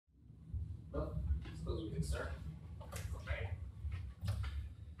can start.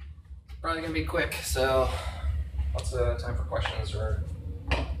 Probably gonna be quick, so lots of time for questions or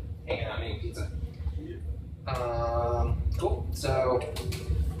hanging out and eating pizza. Cool. So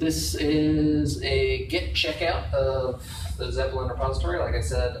this is a Git checkout of the Zeppelin repository. Like I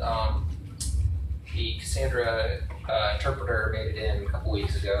said, the Cassandra interpreter made it in a couple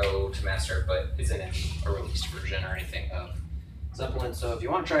weeks ago to master, but isn't in a released version or anything of Zeppelin. So if you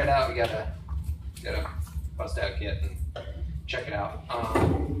want to try it out, you gotta bust out Git and check it out.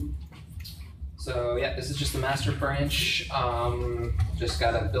 So yeah, this is just the master branch. Just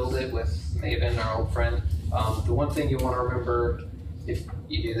gotta build it with Maven, our old friend. The one thing you want to remember if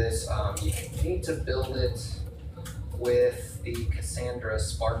you do this, you need to build it with the Cassandra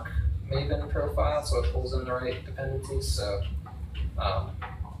Spark Maven profile, so it pulls in the right dependencies. So, can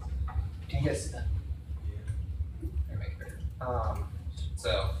you guys see that? Yeah. Make it bigger.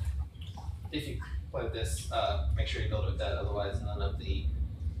 So, if you play with this, make sure you build it with that. Otherwise, none of the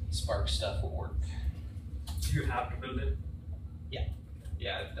Spark stuff will work. Do you have to build it? Yeah.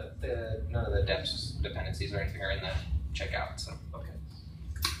 Yeah. None of the dependencies or anything are in the checkout. So okay.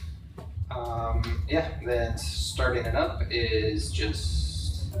 Yeah. Then starting it up is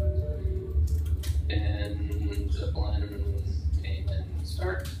just in Zeppelin daemon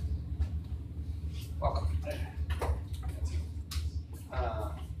start. Welcome.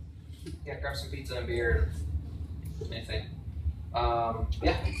 Yeah. Grab some pizza and beer. Anything.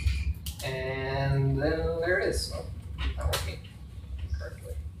 Yeah, and then there it is. Oh, not working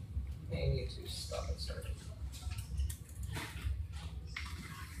correctly. May need to stop and start.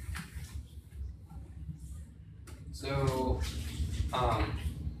 So,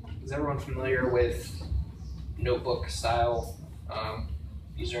 is everyone familiar with notebook style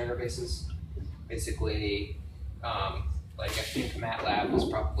user interfaces? Basically, like I think MATLAB was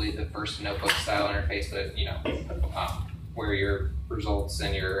probably the first notebook style interface, but where your results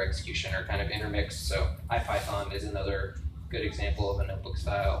and your execution are kind of intermixed. So IPython is another good example of a notebook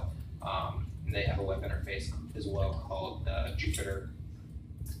style. And they have a web interface as well called Jupyter.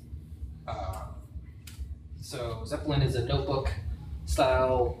 So Zeppelin is a notebook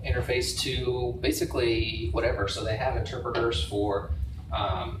style interface to basically whatever. So they have interpreters for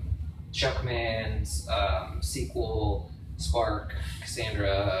shell commands, SQL, Spark,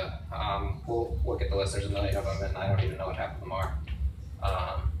 Cassandra. We'll look at the list. There's a million of them, and I don't even know what half of them are.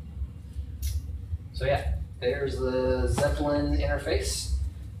 So yeah, there's the Zeppelin interface.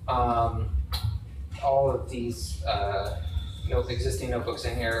 All of these existing notebooks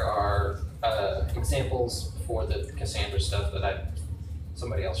in here are examples for the Cassandra stuff that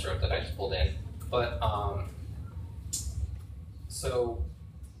somebody else wrote that I just pulled in. But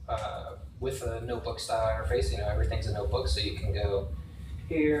with a notebook style interface, everything's a notebook, so you can go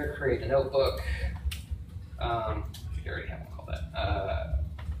here, create a notebook. I think I already have one called that.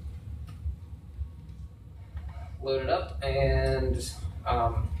 Load it up, and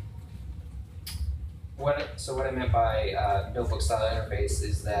what I meant by notebook style interface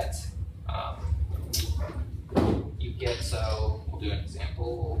is that you get, so we'll do an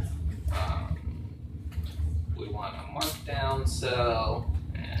example. We want a markdown cell,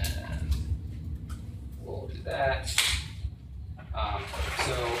 and we'll do that.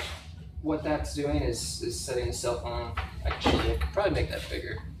 So what that's doing is setting the cell phone. Actually, I could probably make that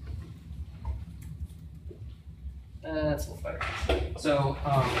bigger. That's a little better. So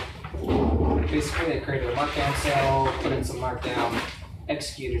basically, I created a markdown cell, put in some markdown,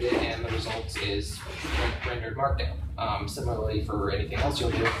 executed it, and the result is rendered markdown. Similarly, for anything else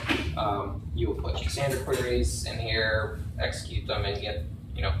you'll do, you will put Cassandra queries in here, execute them, and get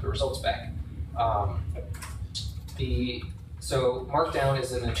the results back. So Markdown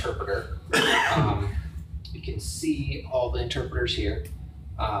is an interpreter. You can see all the interpreters here,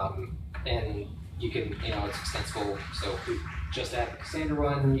 and you can, it's extensible. So if we just add the Cassandra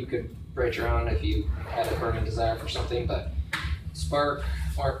one, you could write your own if you had a burning desire for something. But Spark,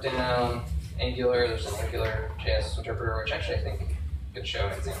 Markdown, Angular, there's an Angular JS interpreter, which actually I think I could show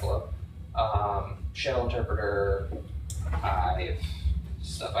an example of. Shell interpreter, Hive,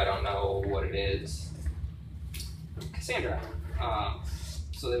 stuff I don't know what it is. Cassandra.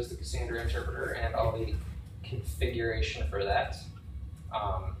 So there's the Cassandra interpreter and all the configuration for that.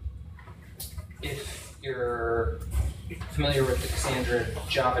 If you're familiar with the Cassandra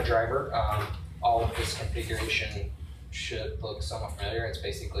Java driver, all of this configuration should look somewhat familiar. It's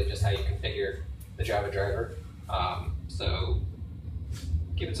basically just how you configure the Java driver. So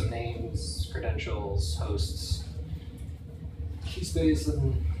give it some names, credentials, hosts, key space,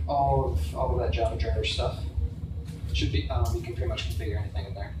 and all of that Java driver stuff. It should be, you can pretty much configure anything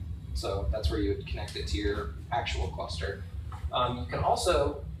in there. So that's where you would connect it to your actual cluster. You can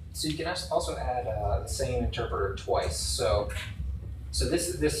also add the same interpreter twice. So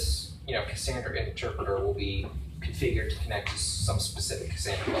this Cassandra interpreter will be configured to connect to some specific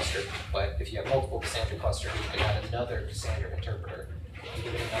Cassandra cluster. But if you have multiple Cassandra clusters, you can add another Cassandra interpreter. You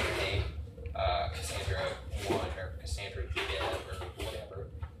give it another name, Cassandra 1 or Cassandra Dev or whatever.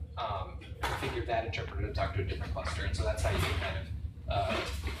 Configure that interpreter to talk to a different cluster, and so that's how you can kind of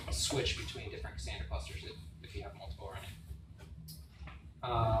switch between different Cassandra clusters if you have multiple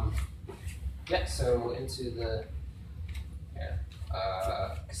running. Yeah, so into the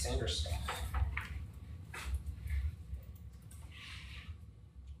Cassandra stuff.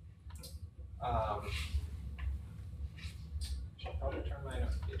 Should probably turn my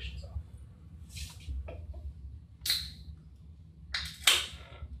notifications off.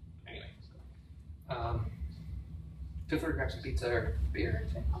 Anyway, feel free to grab some pizza or beer.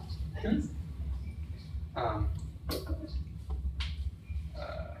 Where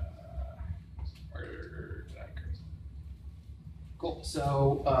did I go? Cool.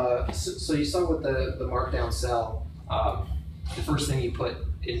 So you saw with the markdown cell, the first thing you put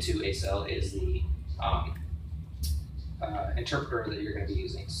into a cell is the interpreter that you're going to be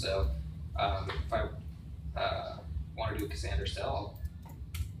using. So if I want to do a Cassandra cell, I'll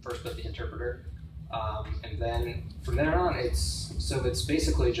first put the interpreter, and then from there on, it's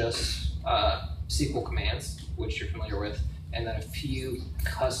basically just SQL commands, which you're familiar with, and then a few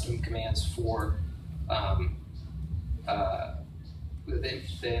custom commands for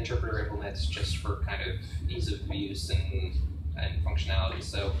the interpreter implements just for kind of ease of use and functionality.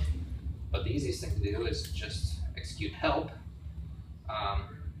 So, but the easiest thing to do is just execute help.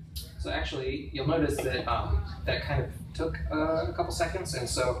 So actually, you'll notice that that kind of took a couple seconds, and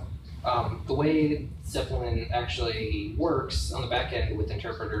so the way Zeppelin actually works on the back end with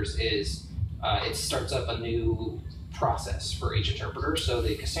interpreters is it starts up a new process for each interpreter. So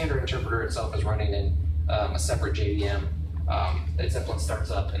the Cassandra interpreter itself is running in a separate JVM that Zeppelin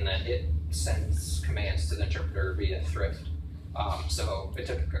starts up, and then it sends commands to the interpreter via thrift. So it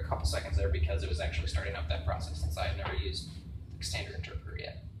took a couple seconds there because it was actually starting up that process since I had never used the Cassandra interpreter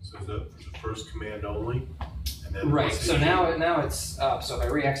yet. So is that the first command only? And then right. So now it's up. So if I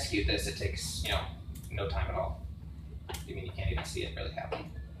re-execute this, it takes no time at all. I mean, you can't even see it really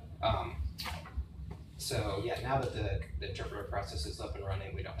happen. So yeah, now that the interpreter process is up and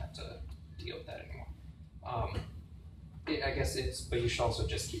running, we don't have to deal with that anymore. I guess but you should also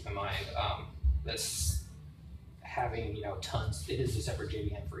just keep in mind this having tons. It is a separate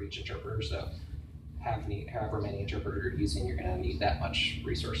JVM for each interpreter, so however many interpreters you're using, you're going to need that much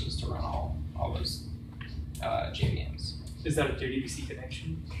resources to run all those JVMs. Is that a JDBC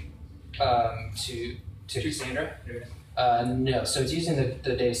connection? To Cassandra? No, so it's using the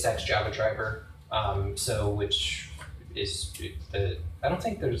DataStax Java driver, which is I don't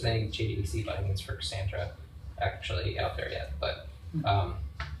think there's any JDBC bindings for Cassandra actually out there yet, but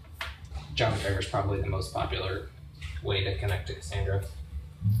Java driver is probably the most popular way to connect to Cassandra.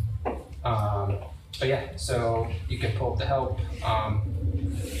 But yeah, so you can pull up the help,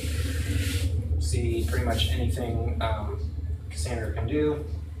 see pretty much anything Cassandra can do.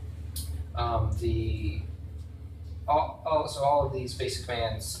 So all of these basic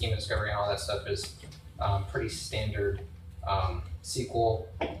commands, schema discovery, and all that stuff is pretty standard SQL,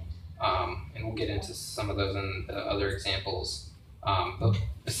 and we'll get into some of those in the other examples. But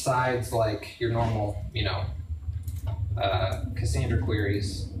besides like your normal, Cassandra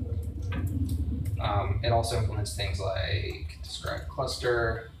queries, it also implements things like describe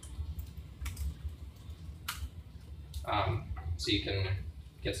cluster. So you can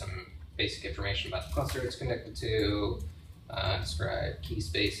get some basic information about the cluster it's connected to, describe key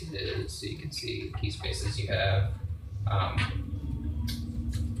spaces, so you can see key spaces you have.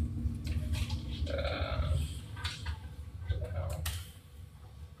 There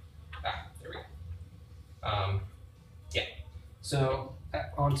we go. Yeah. So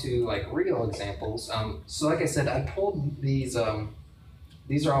on to like real examples. So like I said, I pulled these.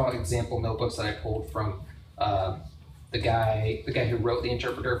 These are all example notebooks that I pulled from the guy who wrote the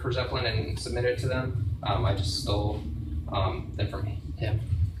interpreter for Zeppelin and submitted it to them. I just stole them from him.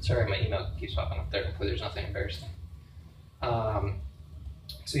 Sorry, my email keeps popping up there. Hopefully there's nothing embarrassing.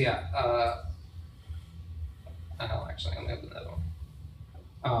 So yeah, actually I'm gonna open that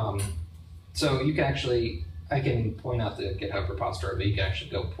one. So you can actually, I can point out the GitHub repository, but you can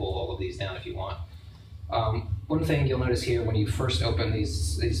actually go pull all of these down if you want. One thing you'll notice here when you first open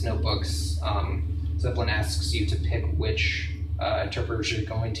these notebooks, Zeppelin asks you to pick which interpreters you're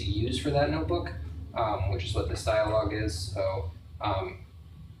going to use for that notebook, which is what this dialog is. So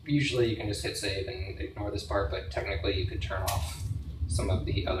usually you can just hit save and ignore this part, but technically you could turn off some of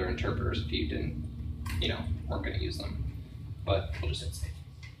the other interpreters if you didn't, weren't going to use them. But we'll just hit save.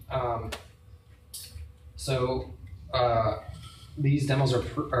 These demos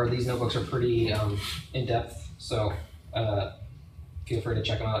or these notebooks are pretty in depth, so feel free to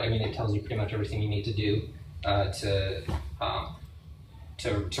check them out. I mean, it tells you pretty much everything you need to do to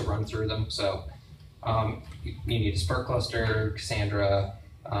run through them. So you need a Spark cluster, Cassandra,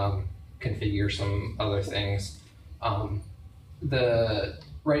 configure some other things.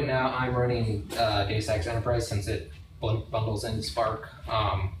 Right now I'm running DataStax Enterprise since it bundles in Spark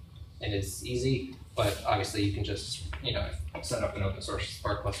and it's easy. But obviously you can just set up an open source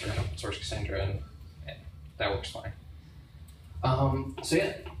Spark cluster and open source Cassandra, and that works fine. So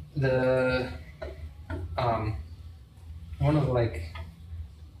yeah, one of the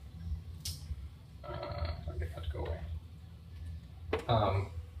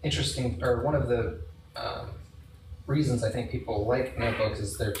interesting, or one of the reasons I think people like notebooks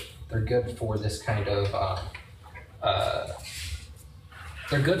is they're good for this kind of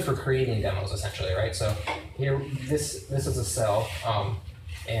they're good for creating demos essentially, right? So here, this is a cell,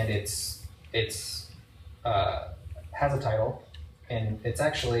 and it's has a title, and it's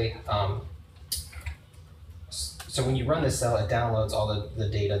actually so when you run this cell, it downloads all the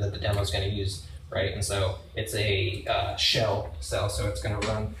data that the demo is going to use, right? And so it's a shell cell, so it's going to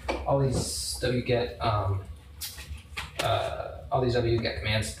run all these wget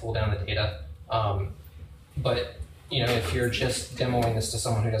commands to pull down the data. But if you're just demoing this to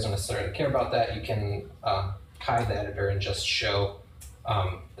someone who doesn't necessarily care about that, you can hide the editor and just show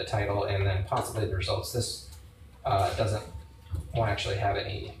the title and then possibly the results. This won't actually have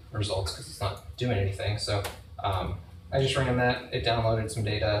any results because it's not doing anything. So I just ran that. It downloaded some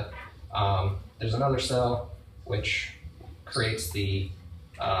data. There's another cell which creates the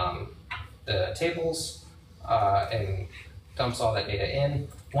tables and dumps all that data in.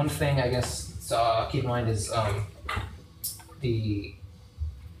 One thing I guess to keep in mind is the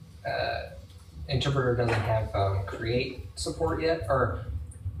interpreter doesn't have create support yet, or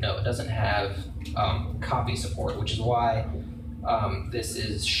no, it doesn't have copy support, which is why this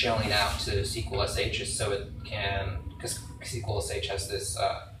is shelling out to SQL SH, so it can, because SQL SH has this,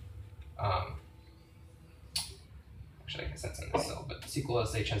 actually I guess that's in this cell, but SQL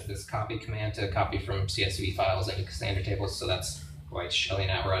SH has this copy command to copy from CSV files into Cassandra tables, so that's why it's shelling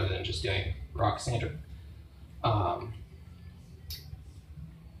out rather than just doing raw Cassandra.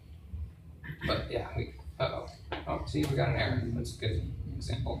 But yeah, see, we got an error. That's a good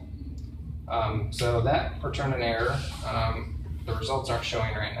example. So that returned an error. The results aren't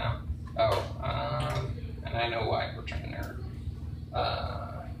showing right now. And I know why it returned an error.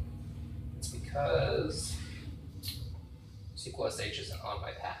 It's because SQL SH isn't on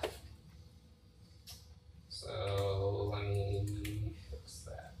my path. So let me fix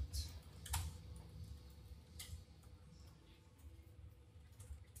that.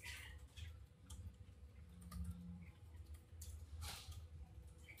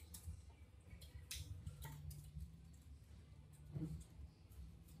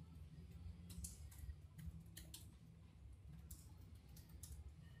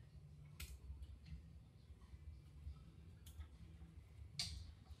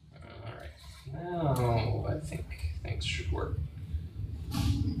 Now I think things should work.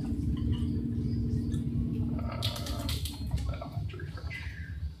 But I'll have to refresh.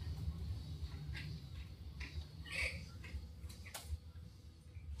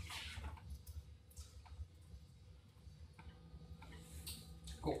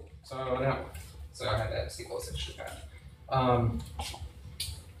 Cool. So I had to add SQL SH to that.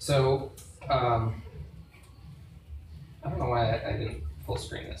 I don't know why I didn't full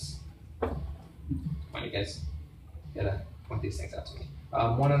screen this. When you guys gotta point these things out to me.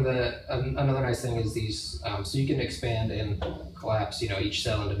 Another nice thing is these, so you can expand and collapse, each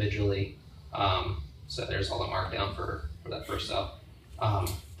cell individually. So there's all the markdown for that first cell.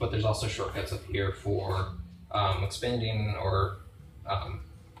 But there's also shortcuts up here for expanding or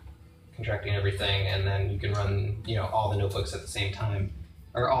contracting everything, and then you can run, all the notebooks at the same time,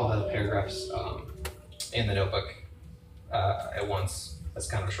 or all the paragraphs in the notebook at once. That's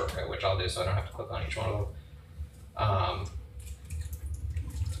kind of a shortcut, which I'll do so I don't have to click on each one of them.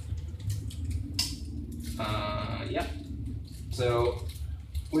 Yeah. So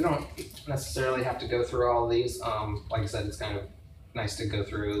we don't necessarily have to go through all of these. Like I said, it's kind of nice to go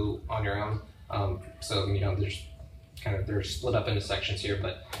through on your own. So they're split up into sections here,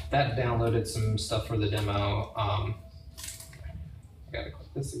 but that downloaded some stuff for the demo. I gotta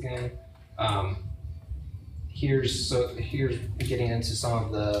click this again. here's getting into some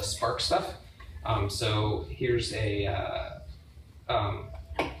of the Spark stuff. So here's a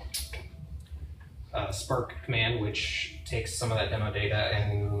Spark command which takes some of that demo data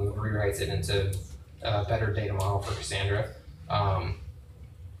and rewrites it into a better data model for Cassandra.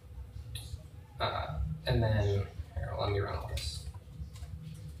 And then, here, let me run all this.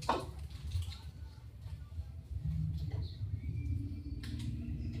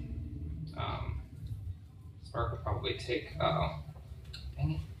 Spark will probably take, dang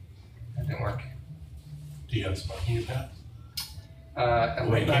it, that didn't work. Do you have Spark in your path? I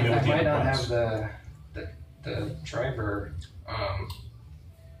might not have the driver.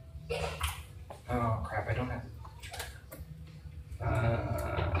 Oh crap! I don't have the driver.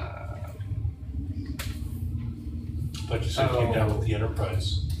 But you said it came down with the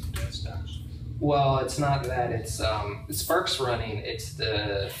enterprise data stacks. Well, it's not that. It's Spark's running. It's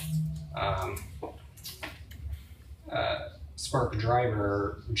the Spark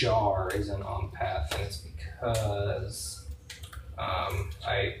driver jar isn't on path, and it's because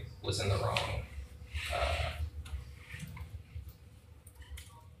I was in the wrong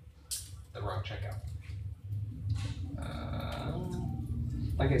checkout.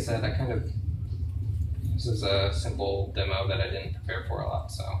 Like I said, this is a simple demo that I didn't prepare for a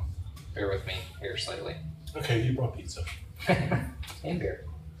lot, so bear with me here slightly. Okay, you brought pizza. And beer.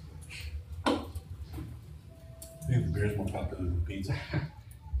 I think the beer is more popular than pizza.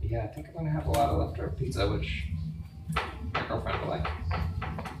 Yeah, I think I'm gonna have a lot of leftover pizza, which my girlfriend will like.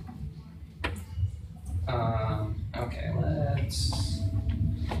 Okay, let's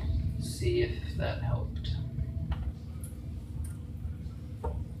see if that helped.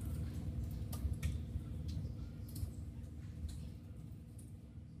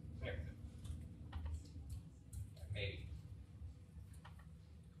 There. Maybe.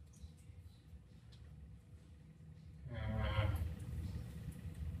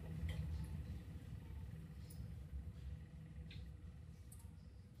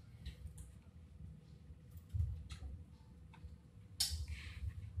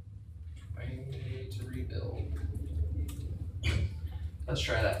 I need to rebuild. Let's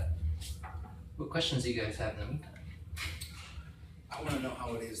try that. What questions do you guys have in the meantime? I want to know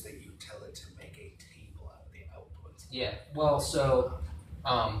how it is that you tell it to make a table out of the outputs. Yeah, well, so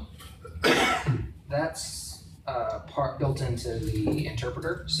that's part built into the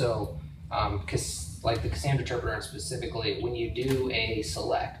interpreter. So, like the Cassandra interpreter specifically, when you do a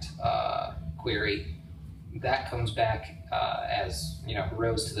select query, that comes back as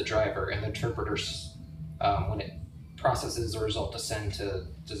rows to the driver, and the interpreter, when it processes the result to send to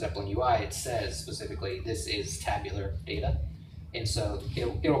Zeppelin UI, it says specifically this is tabular data. And so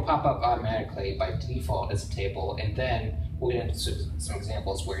it'll pop up automatically by default as a table, and then we'll get into some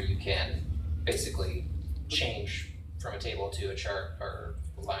examples where you can basically change from a table to a chart or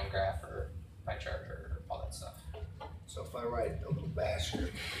a line graph or pie chart or all that stuff. So if I write a little bash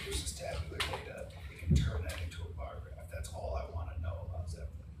script that produces tabular data, it can turn that into a bar graph. That's all I want to know about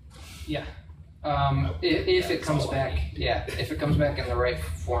Zeppelin. Yeah. If it comes back, if it comes back in the right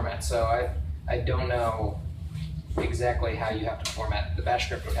format. So I don't know exactly how you have to format. The bash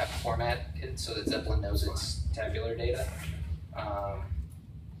script would have to format it so that Zeppelin knows it's tabular data.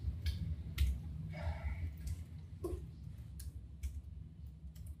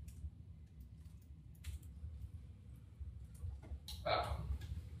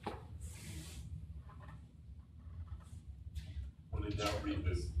 When in doubt,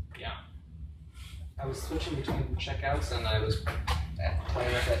 reboot. Yeah. I was switching between checkouts, and I was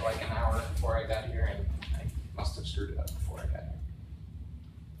playing with it like an hour before I got here, and I must have screwed it up before I got here.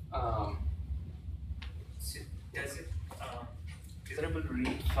 So does it, is it able to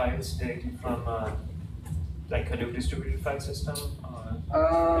read files directly from like a distributed file system?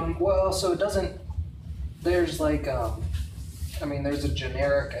 Well, so it doesn't. There's like there's a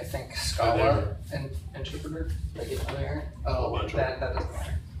generic, I think, Scala interpreter. Like there. Oh, that doesn't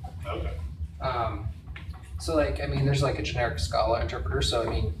matter. Okay. So there's like a generic Scala interpreter.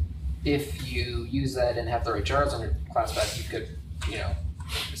 So if you use that and have the right jars on your class path, you could,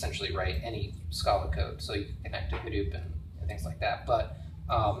 essentially write any Scala code. So you can connect to Hadoop and things like that. But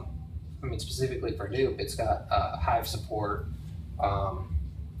specifically for Hadoop, it's got Hive support.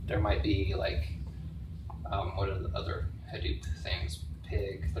 There might be like, what are the other Hadoop things?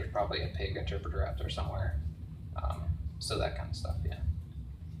 Pig. There's probably a Pig interpreter out there somewhere. So that kind of stuff. Yeah.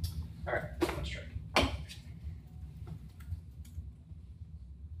 All right. Let's try.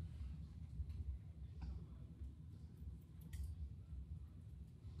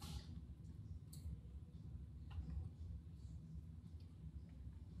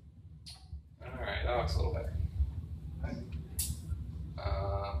 All right, that looks a little better.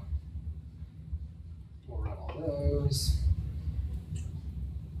 noise.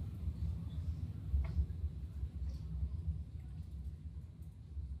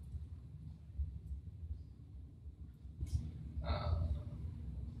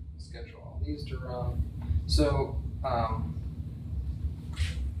 Schedule all these to run. So,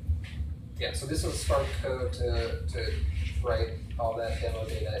 yeah, so this was Spark code to write all that demo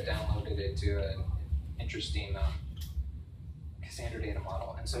data, downloaded it to an interesting Cassandra data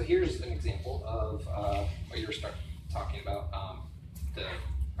model. And so here's an example of what you were talking about,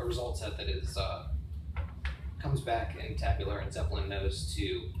 a result set that is comes back in tabular, and Zeppelin knows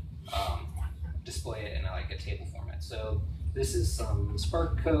to display it in like a table format. So this is some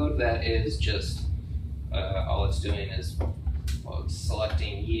Spark code that is just all it's doing is it's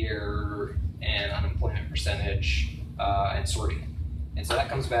selecting year and unemployment percentage and sorting. And so that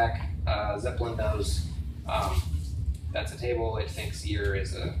comes back. Zeppelin knows that's a table. It thinks year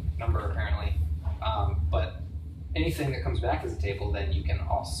is a number apparently, but anything that comes back as a table, then you can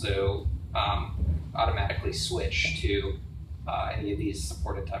also automatically switch to any of these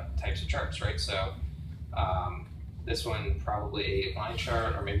supported types of charts, right? So this one probably a line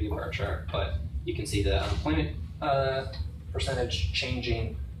chart or maybe a bar chart, but you can see the unemployment percentage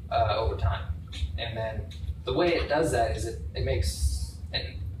changing over time. And then the way it does that is it makes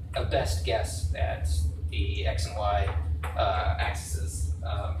a best guess at the X and Y axes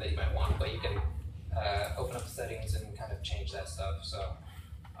that you might want, but you can open up the settings and kind of change that stuff. So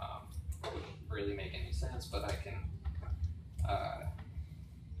it wouldn't really make any sense, but I can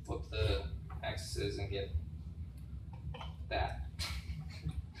flip the axes and get that.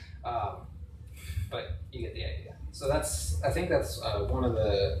 But you get the idea. So I think that's one of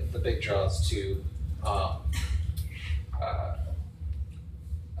the big draws to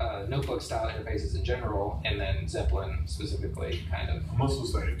notebook style interfaces in general, and then Zeppelin specifically, kind of. Almost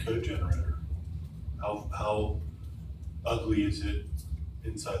looks like a code generator. How ugly is it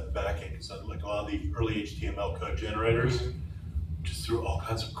inside the backend? Because like a lot of the early HTML code generators just threw all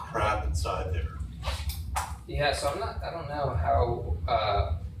kinds of crap inside there. Yeah, so I don't know how.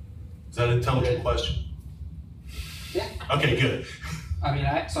 Is that an intelligent question? Yeah. Okay, good. I mean,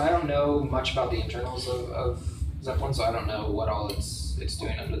 I don't know much about the internals of Zeppelin, so I don't know what all it's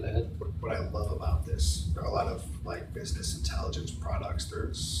doing under the hood. What I love about this, there are a lot of like business intelligence products.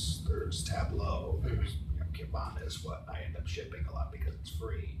 There's Tableau, there's Kibana is what I end up shipping a lot because it's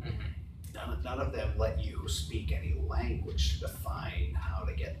free. None of them let you speak any language to define how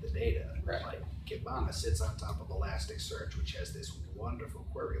to get the data. Right. Like Kibana sits on top of Elasticsearch, which has this wonderful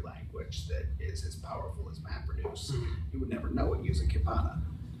query language that is as powerful as MapReduce. You would never know it using Kibana.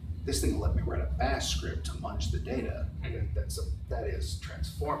 This thing will let me write a bash script to munch the data. That is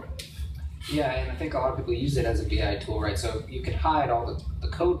transformative. Yeah, and I think a lot of people use it as a BI tool, right? So you can hide all the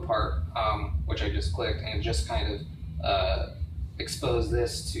code part, which I just clicked, and just kind of expose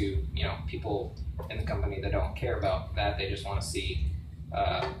this to people in the company that don't care about that. They just want to see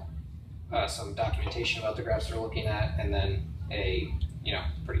some documentation about the graphs they're looking at, and then a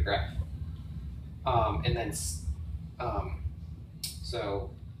pretty graph. And then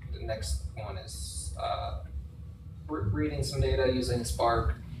so the next one is reading some data using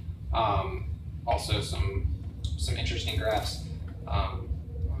Spark. Also some interesting graphs. And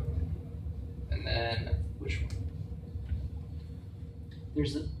then which one?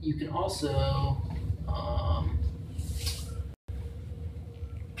 You can also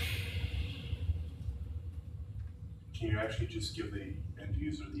Can you actually just give the end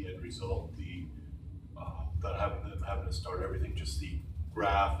user the end result, without having to start everything, just the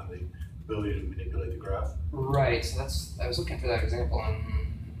graph and the ability to manipulate the graph? Right. So I was looking for that example, and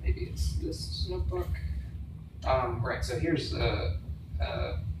maybe it's this notebook. Right. So here's a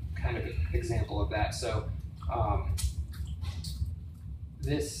kind of example of that. So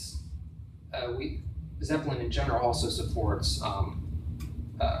Zeppelin in general also supports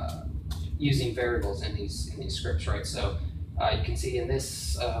using variables in these scripts, right? So you can see in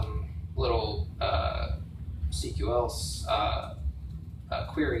this little CQL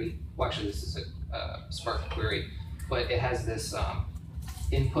query. Well, actually, this is a Spark query, but it has this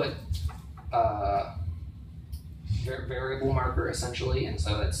input variable marker essentially, and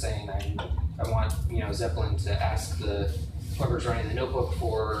so it's saying I want Zeppelin to ask whoever's running the notebook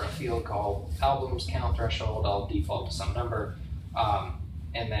for a field called albums count threshold. I'll default to some number,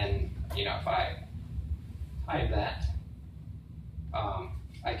 and then if I hide that,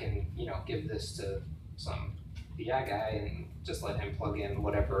 I can give this to some BI guy and just let him plug in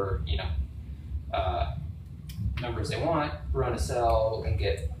whatever numbers they want, run a cell, and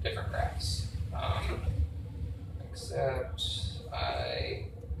get different graphs. Except I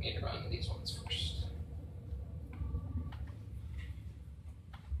need to run these ones first.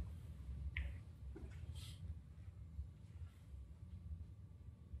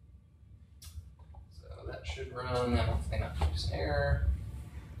 should run, and hopefully not produce an error.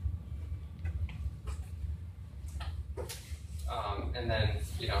 And then,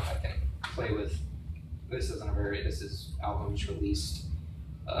 I can play with, this is albums released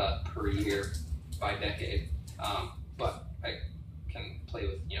per year by decade, but I can play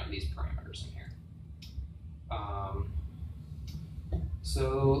with, these parameters in here.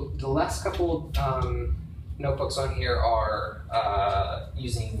 So the last couple notebooks on here are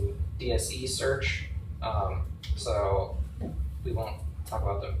using DSE search. So we won't talk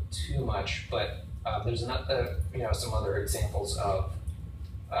about them too much, but there's some other examples of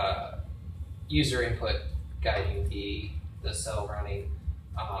user input guiding the cell running.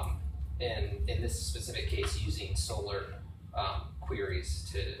 In this specific case, using Solr queries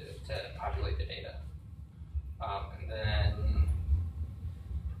to populate the data. And then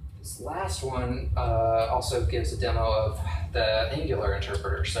this last one also gives a demo of the Angular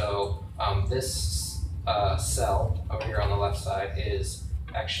interpreter. So this cell over here on the left side is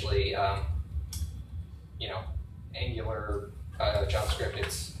actually Angular JavaScript.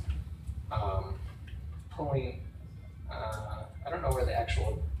 It's pulling, I don't know where the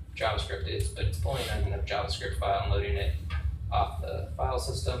actual JavaScript is, but it's pulling in a JavaScript file and loading it off the file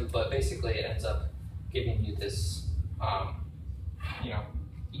system. But basically, it ends up giving you this,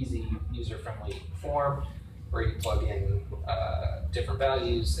 easy, user-friendly form where you plug in different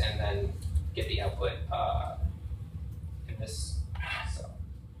values and then get the output in this cell.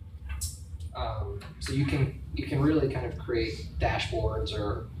 So you can really kind of create dashboards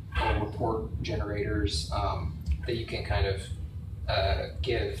or report generators that you can kind of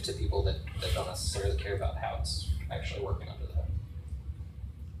give to people that don't necessarily care about how it's actually working under the hood.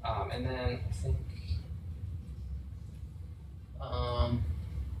 And then I think,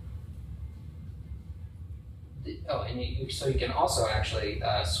 so you can also actually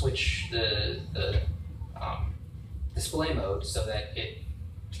switch the display mode so that it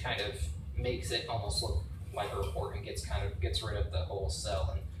kind of makes it almost look like a report and gets rid of the whole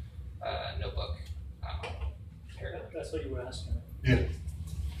cell and notebook paradigm. That's what you were asking. Yeah.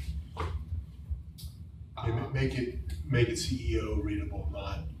 Make it CEO readable,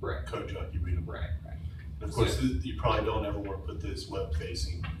 not right. code jockey readable. Right. And of course, you probably don't ever work with this web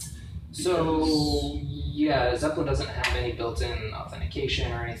facing. So yeah, Zeppelin doesn't have any built-in authentication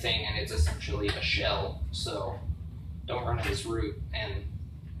or anything, and it's essentially a shell. So don't run it as root, and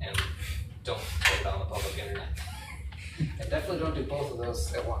don't put it on the public internet. And definitely don't do both of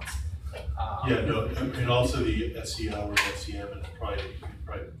those at once. And also the SEO or SEM, and probably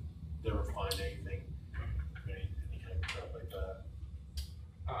never find anything, any kind of crap like that.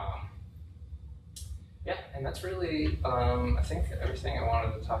 And that's really, I think, everything I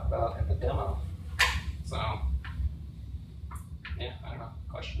wanted to talk about in the demo. So, yeah, I don't know,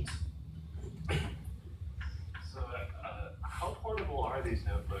 questions? So, how portable are these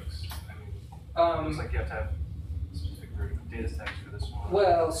notebooks? I mean, it looks like you have to have specific data stacks for this one.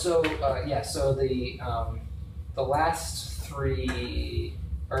 Well, so so the last the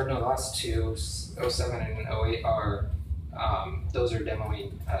last two, 07 and 08 are those are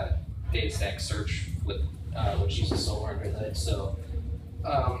demoing data stack search with which uses Solr under the hood. So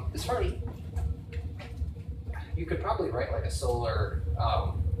as far as you could probably write like a Solr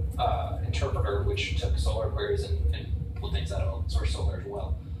interpreter which took Solr queries and pulled things out of open source Solr as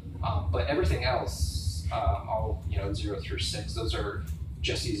well. But everything else, all 0 through 6, those are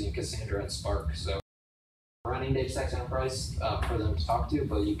just using Cassandra and Spark. So running DataStax Enterprise for them to talk to,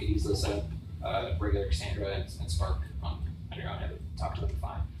 but you could easily set up regular Cassandra and Spark on your own and talk to them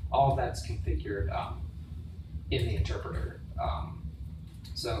fine. All of that's configured in the interpreter.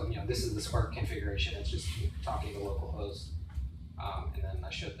 So this is the Spark configuration. It's just talking to localhost. And then I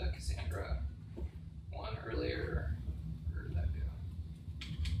showed the Cassandra one earlier. Where did that go?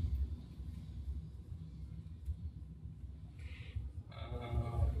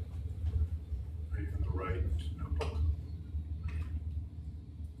 Right on the right notebook.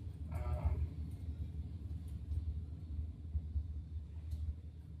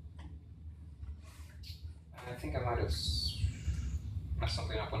 I think I might have messed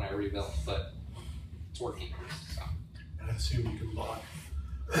something up when I rebuilt, but it's working. So. And I assume you can lock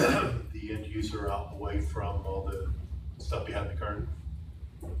the end user out away from all the stuff behind the curtain.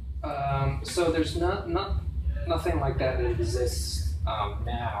 So there's nothing like that exists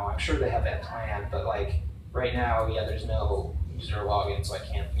now. I'm sure they have that planned, but like right now, there's no user login, so I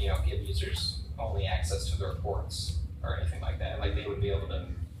can't give users only access to the reports or anything like that. Like they would be able to.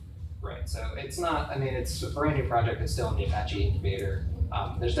 Right, so it's not, it's a brand new project, it's still in the Apache Incubator.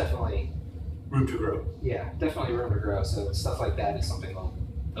 There's definitely room to grow. Yeah, definitely room to grow. So stuff like that is something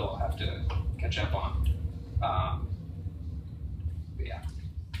they'll have to catch up on. But yeah.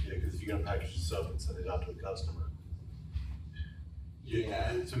 Yeah, because if you're gonna package this up and send it out to a customer,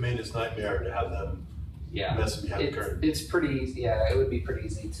 Yeah. it's a maintenance nightmare to have them Yeah. mess behind the curtain. It's pretty easy. Yeah, it would be pretty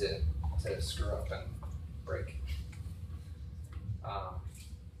easy to screw up and break. But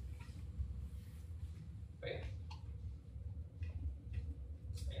yeah.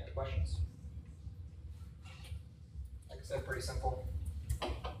 Any other questions? Like I said, pretty simple.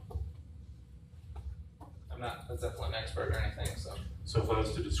 I'm not a Zeppelin expert or anything, so. So if I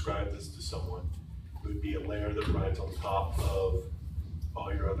was to describe this to someone, it would be a layer that rides on top of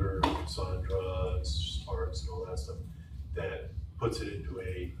all your other Cassandra, Sparks, and all that stuff, that puts it into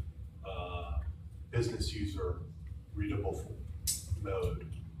a business user readable mode.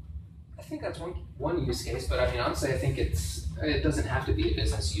 I think that's one use case, but I mean, honestly, I think it doesn't have to be a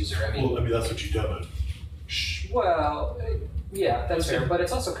business user. I mean, Well, that's what you demoed. Well, yeah, that's fair, but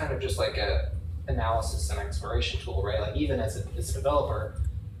it's also kind of just like a analysis and exploration tool, right? Like even as a developer,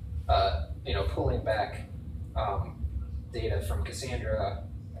 pulling back data from Cassandra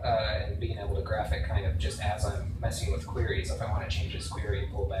and being able to graph it kind of just as I'm messing with queries. If I want to change this query,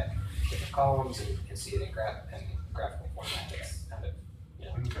 pull back different columns and see it in graphical format, it's kind of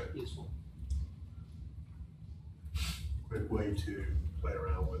useful. Quick way to play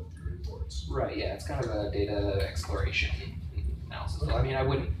around with your reports. Right. Yeah, it's kind of a data exploration analysis. So, I mean, I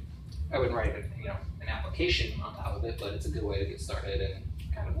wouldn't write an application on top of it, but it's a good way to get started and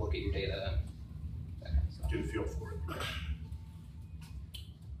kind of look at your data and that kind of stuff. Get a feel for it.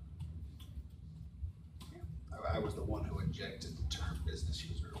 I was the one who injected the term business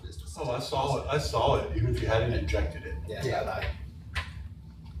user or business. Oh, I saw it, even if you hadn't injected it. Yeah.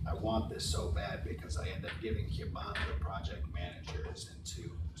 I want this so bad because I end up giving Cassandra the project managers and to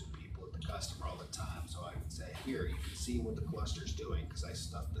people at the customer all the time. So I can say, here, you can see what the cluster's doing because I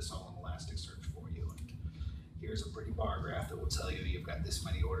stuffed this all in Elasticsearch for you. And here's a pretty bar graph that will tell you you've got this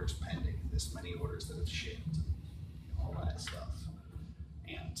many orders pending, this many orders that have shipped, and all that stuff.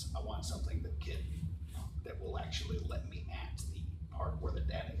 And I want something that will actually let me at the part where the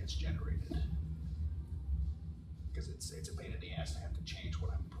data gets generated. Because it's a pain in the ass to have to change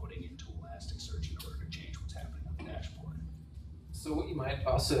what I'm putting into Elasticsearch in order to change what's happening on the dashboard. So what you might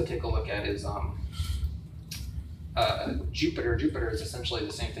also take a look at is Jupyter. Jupyter is essentially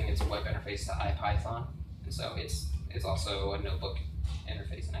the same thing. It's a web interface to IPython, and so it's also a notebook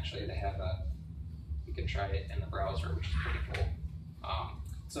interface. And actually, they have you can try it in the browser, which is pretty cool.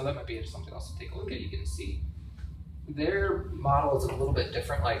 So that might be something else to take a look at. You can see their model is a little bit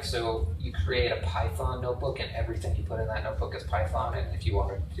different. Like, so you create a Python notebook, and everything you put in that notebook is Python. And if you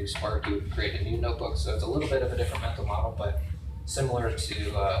wanted to do Spark, you would create a new notebook. So it's a little bit of a different mental model, but similar to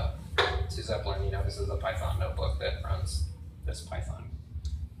Zeppelin. This is a Python notebook that runs this Python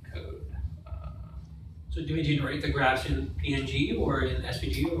code. So do we generate the graphs in PNG or in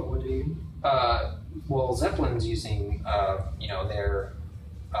SVG, or what do you? Well, Zeppelin's using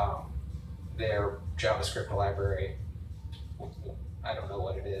their JavaScript library. I don't know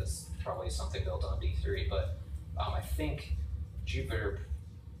what it is. Probably something built on D3, but I think Jupyter.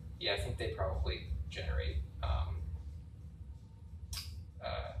 Yeah, I think they probably generate.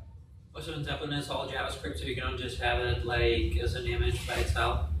 So in Zeppelin is all JavaScript, so you can just have it like as an image by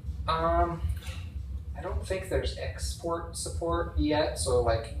itself? I don't think there's export support yet, so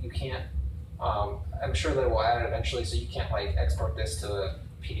like you can't. I'm sure they will add it eventually, so you can't like export this to a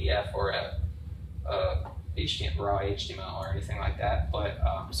PDF or a HTML, raw HTML or anything like that. But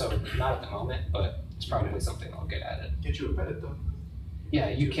so not at the moment, but it's probably something that'll get added. Get you embedded though. Yeah,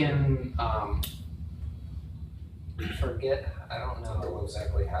 you can. Forget. I don't know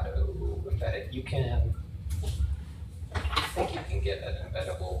exactly how to embed it. You can. I think you can get an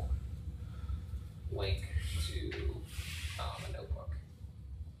embeddable link to a notebook.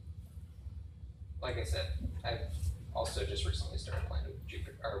 Like I said, I've also just recently started playing with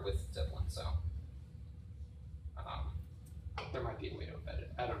Jupyter or with Zeppelin, so there might be a way to embed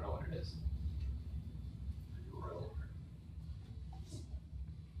it. I don't know what it is.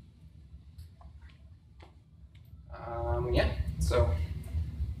 Yeah. So,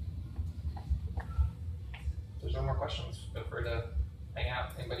 if there's no more questions, feel free to hang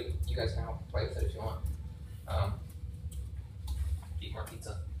out. Anybody, you guys can help play with it if you want. Eat more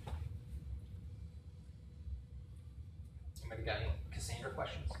pizza. Anybody got any Cassandra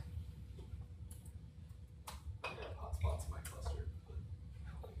questions? I got hotspots in my cluster, but I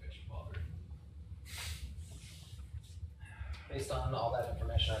don't think I should bother. Based on all that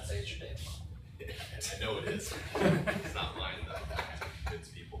information, I'd say it's your data. Yeah, I know it is. It's not mine though. It's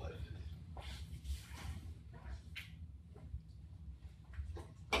people that did.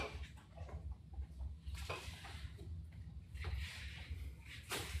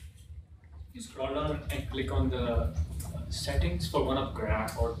 You scroll down and click on the settings for one of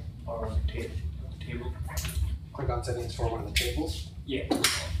graph or table. Click on settings for one of the tables. Yeah,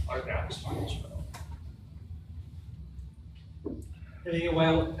 or graphs. I think a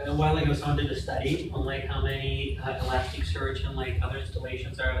while ago, someone did a study on like how many Elasticsearch and like other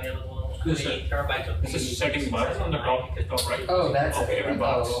installations are available. How Yes, many terabytes of It's a setting bar on the top right. Oh, that's of it. every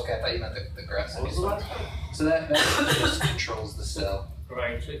box. Oh, okay. I thought you meant the graph. What was the last So that just controls the cell.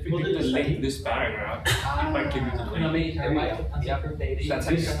 Right, so if you Well, click the this- link, this paragraph, if I click the How link, many There we terabytes go. of unsecured data? That's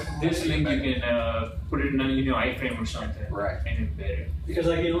you how you can- got this link you can put it in your iframe or something. Right. And embed it. Because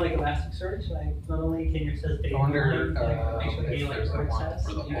like like Elasticsearch, like not only can your access data, I wonder, like, actually if like there's a where it one says,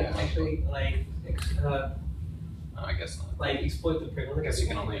 for the you can whole actually like No, I guess not. like exploit the privilege. I guess you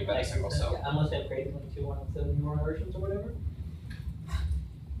can only embed a like, single cell. yeah, unless they upgrade like to one of the newer versions or whatever.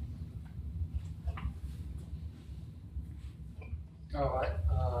 Oh,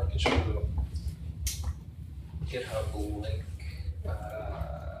 I can show you the GitHub link.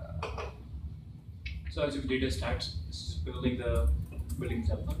 So as your data starts building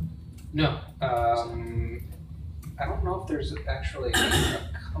Zeppelin. No, I don't know if there's actually a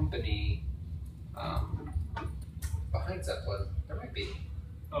company behind Zeppelin. There might be.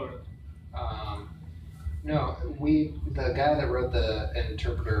 Oh, really? No, the guy that wrote the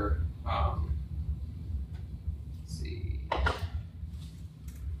interpreter, let's see,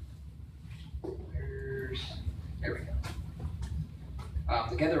 there we go.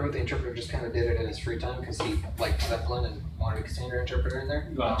 The guy that wrote the interpreter just kind of did it in his free time because he liked Zeppelin and wanted a Cassandra interpreter in there.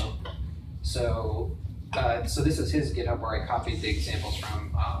 Gotcha. So this is his GitHub where I copied the examples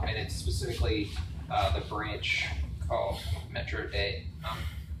from, and it's specifically the branch called Metro Day.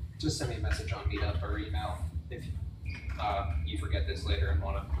 Just send me a message on Meetup or email if you forget this later and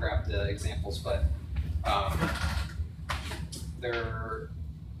want to grab the examples. But they're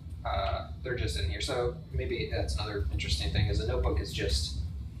just in here. So maybe that's another interesting thing. Is a notebook is just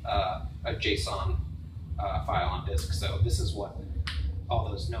a JSON file on disk. So this is what all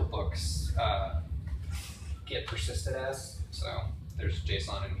those notebooks get persisted as. So there's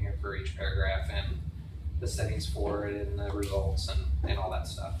JSON in here for each paragraph and the settings for it and the results and all that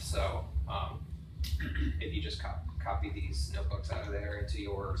stuff. So if you just copy these notebooks out of there into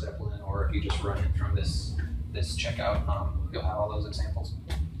your Zeppelin, or if you just run it from this checkout, you'll have all those examples.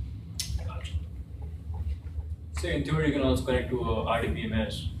 Gotcha. So in theory, you can also connect to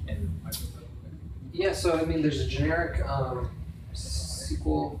RDBMS and Yeah, so I mean, there's a generic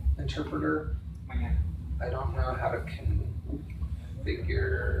SQL interpreter. I don't know how to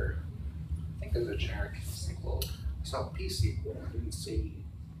configure. I think there's a generic SQL. I saw P-SQL, I didn't see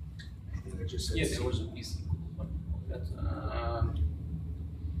anything that just said yeah, there was a PC. That's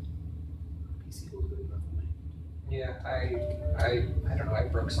P-SQL is good enough for me. Yeah, I don't know. I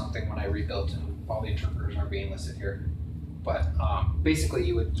broke something when I rebuilt, and all the interpreters are being listed here. But basically,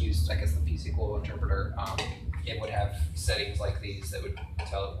 you would use, I guess, the P-SQL interpreter. It would have settings like these that would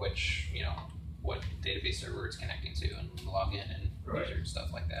tell it which, what database server it's connecting to, and login and user and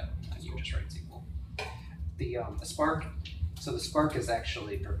stuff like that. And you would just write SQL. The Spark. So the Spark is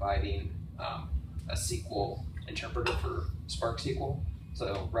actually providing a SQL interpreter for Spark SQL.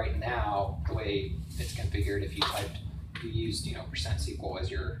 So right now, the way it's configured, if you used %SQL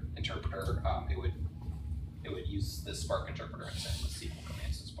as your interpreter, it would use the Spark interpreter and send the SQL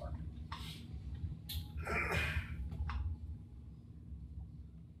commands to Spark.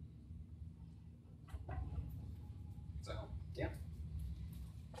 So yeah,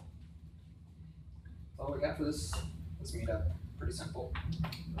 that's all we got for this meetup. Pretty simple.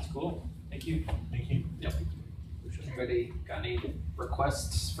 That's cool. Thank you. Thank you. Yep. Anybody got any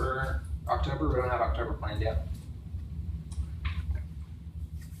requests for October? We don't have October planned yet.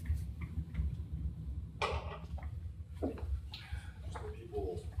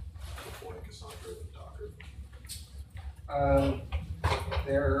 People deploying Cassandra with Docker. I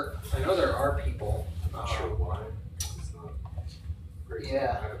know there are people. I'm not sure why. It's not great.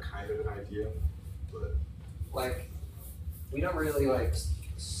 Yeah. I have kind of an idea, but Like, we don't really like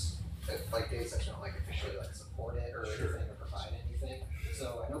data section don't officially support it or Sure. anything or provide anything.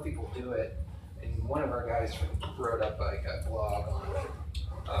 So I know people do it, and one of our guys wrote up a blog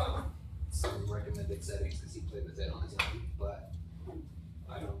on some recommended settings because he played with it on his own. But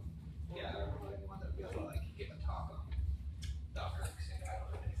I don't know anyone that would be able to give a talk on Docker. I don't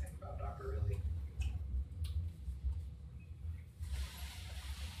know anything about Docker really.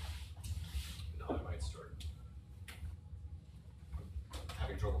 no, I might start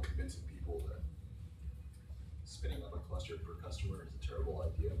having trouble convincing people that spinning up a cluster per customer is a terrible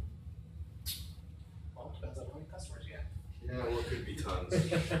idea. Well, it depends on how many customers you have. Yeah, well, it could be tons.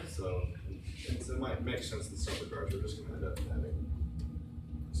 So it might make sense in some regards. We're just going to end up having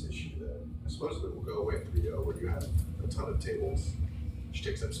this issue that I suppose that will go away in 3.0, where you have a ton of tables, which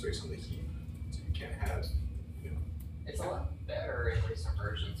takes up space on the heap, so you can't have, you know. It's a lot better in recent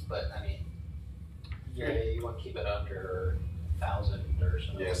versions, but I mean, you want to keep it under 1,000 or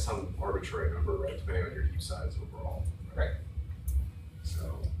something. Yeah, some arbitrary number, right, depending on your heap size overall. Right.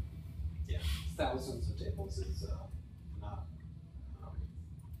 So, Yeah, thousands of tables is not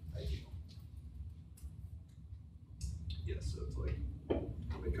ideal. yeah, so it's like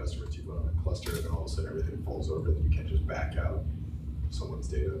how many customers you put on a cluster, and then all of a sudden everything falls over, and you can't just back out someone's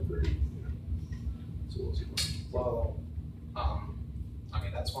data very, you know. So we'll see. Well, I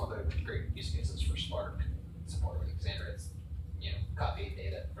mean, that's one of the great use cases for Spark support with Cassandra. It's, you know, copying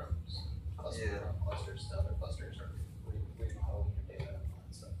data from clusters to other clusters, or remodeling your data and all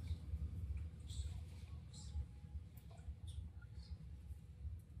that stuff.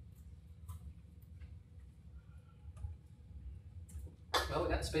 Well, we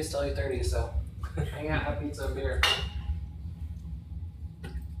got space till 8:30, so hang out, have pizza and beer.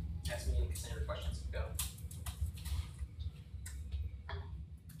 Ask me any Cassandra questions. Go.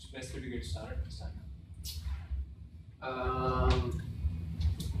 So basically, we get started this time.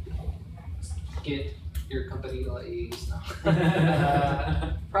 Get your company to let you use them.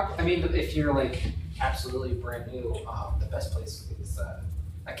 I mean, if you're like absolutely brand new, the best place is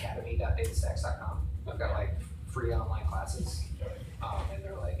academy.datastacks.com. I've got like free online classes, and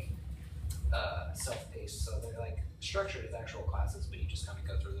they're like self-paced, so they're like structured as actual classes, but you just kind of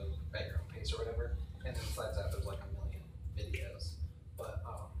go through them at your own pace or whatever. And then besides that, there's like a million videos. But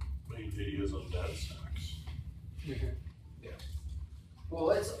Many videos on data stacks. yeah. Well,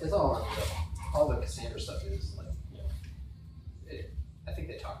 it's all on all the Cassandra stuff is like, you know, I think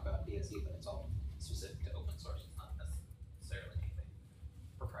they talk about DSD, but it's all specific to open source. It's not necessarily anything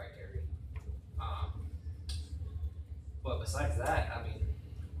proprietary. But besides that, I mean,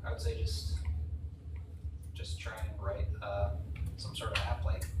 I would say just try and write some sort of app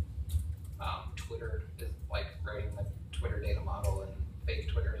like Twitter is like writing the Twitter data model, and fake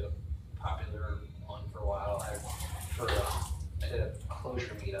Twitter is a popular one for a while. I did a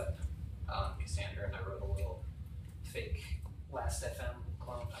closure meetup, Cassandra, and I wrote a little fake Last.fm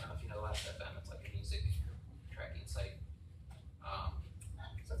clone. I don't know if you know Last.fm. It's like a music tracking site.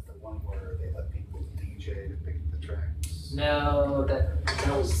 Is that the one where they let people DJ to pick the tracks? No,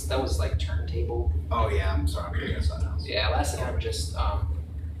 that was like turntable. Oh yeah, I'm sorry, I'm thinking of something else. Yeah, Last.fm just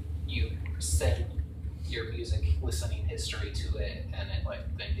you send your music listening history to it, and it like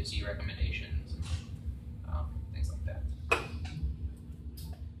then gives you recommendations, things like that.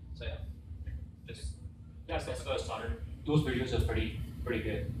 So yeah, just That's the first started. Those videos are pretty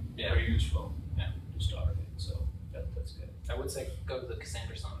good. Yeah. Very useful. Yeah. To start with. So that's good. I would say go to the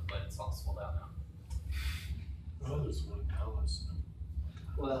Cassandra Summit, but it's all sold out now. Oh, there's one in Dallas.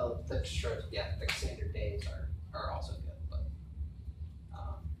 Well, that's true. Yeah, the Cassandra days are also good, but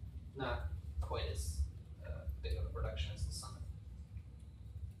not quite as big of a production as the summit.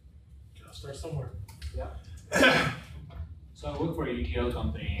 Gotta start somewhere. So I work for a ETL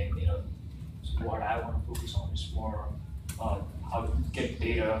company, and so what I want to focus on is more how to get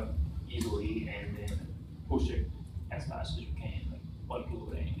data easily and then push it as fast as you can, like bulk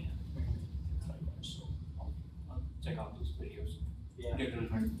loading and things like that. So I'll check out those videos. Yeah. Get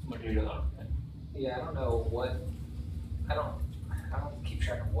relevant material out of it. Yeah, I don't know what I don't keep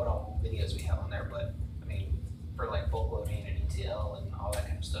track of what all videos we have on there, but I mean, for like bulk loading and ETL and all that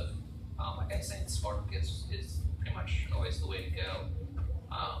kind of stuff, like I was saying, Spark is pretty much always the way to go,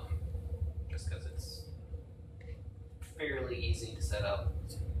 just because it's fairly easy to set up,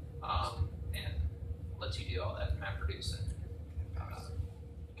 and lets you do all that map produce and kind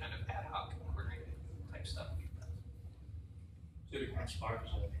of ad hoc query type stuff. So you can Spark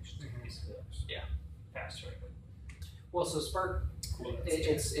is Yeah. faster. Well, so Spark,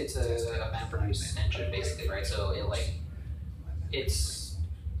 it's a map produce engine basically, right? So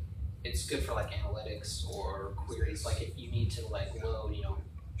it's good for like analytics or queries. Like if you need to like load,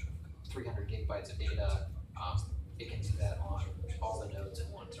 300 gigabytes of data, it can do that on all the nodes at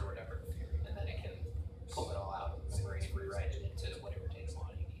once or whatever, and then it can pull it all out of memory and rewrite it into whatever data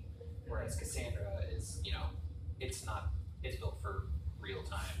model you need. Whereas Cassandra is, it's built for real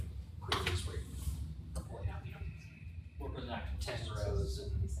time queries where you're pulling out, What was that? 10 rows at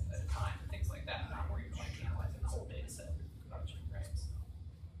a time and things like that, not where you're like analyzing the whole data set. Right?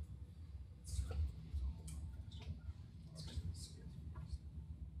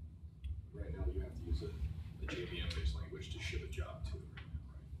 Right now, you have to use the JVM-based language to ship a job to,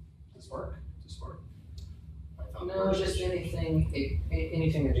 right? To Spark? To Spark. Python No, versus- just anything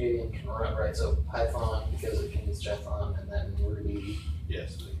anything that JVM can run, right? So Python, because it can use Jethon, and then Ruby.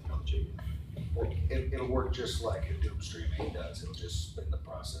 Yes, they can on JVM. It'll work just like a Doom streaming does. It'll just spin the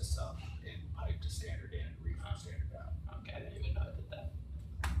process up and pipe to standard in and read from standard out. Okay, I didn't even know it did that.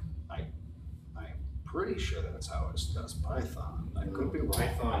 I'm pretty sure that's how it does Python. I could be wrong. I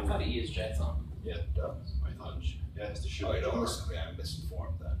Python, thought it used Jethon. yeah, it does. Python, yeah, it's the shit. Oh, I'm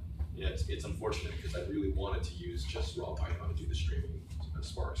misinformed then. Yeah, it's unfortunate because I really wanted to use just raw Python to do the streaming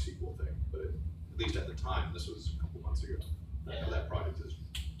Spark SQL thing, but at least at the time, this was a couple months ago. I know that project is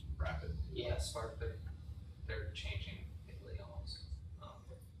rapid. Yeah, Spark, they're changing quickly almost.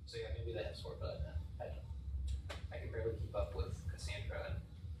 So yeah, maybe they have Spark, but I don't. I can barely keep up with Cassandra and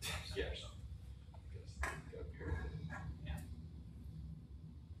Yeah. or something. Yeah.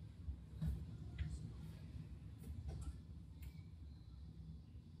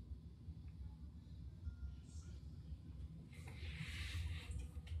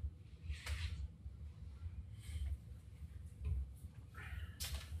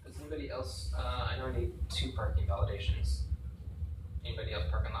 Does anybody else, I know I need 2 parking validations. Anybody else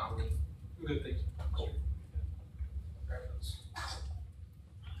park on the Omni? Good things. Cool. Grab those.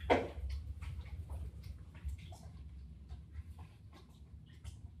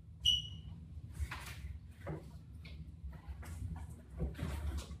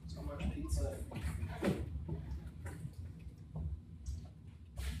 So much pizza.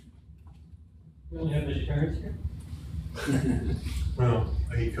 We only have vegetarians here. Well,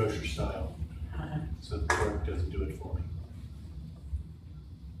 I eat kosher style, so the pork doesn't do it for me.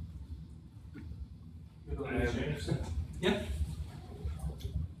 Yeah.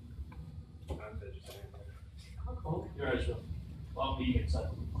 Oh, cool. You're right, sure. Well, I'm vegan, so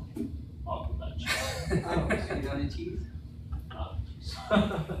I'll put that cheese. Oh, so you don't eat cheese? Cheese.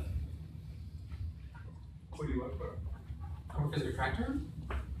 What do you work for? I work as a tractor.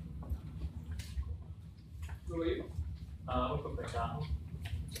 Who are you? I work for McDonald's.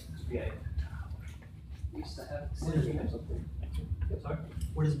 Yeah. We used to have What is BI? Sorry?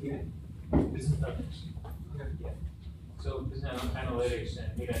 What is BI? Business analytics. Okay. Yeah. So business analytics and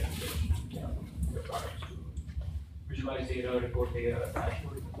data integration, the products to visualize data, report data,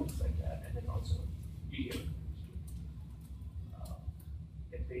 dashboard, things like that, and then also EDM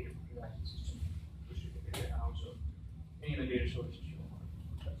get data from the system, distribute the data out. So any of the data sources you want,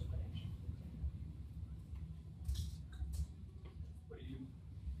 that's the financial. What do you?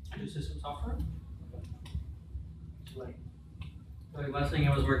 I do system software. The last thing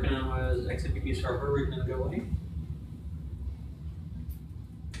I was working on was XMPP server written in Go away.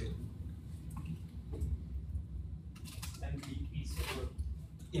 MVP server.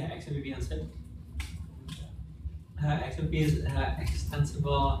 Yeah, XMPP and SIP. XMPP is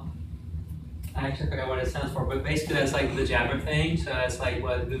extensible. I actually forgot what it stands for, but basically that's like the Jabber thing. So it's like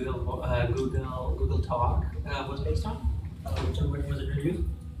what Google Talk was based on, which was introduced.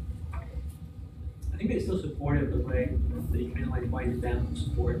 I think they still support it, but like they kind of like wind it down to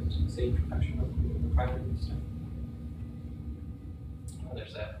support, say, introduction of the private stuff. Well,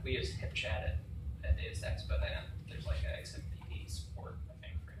 there's that. We use HipChat at DataStax, but then there's like a XMPP support, I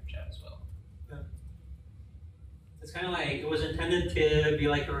think, for HipChat as well. It's kind of like, it was intended to be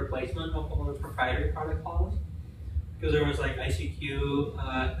like a replacement of all the proprietary product calls. Because there was like ICQ,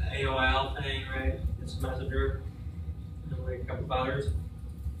 AOL thing, right? It's Messenger, and like a couple of others.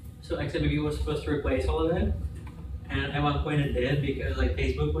 So XMPP was supposed to replace all of it. And at one point it did, because like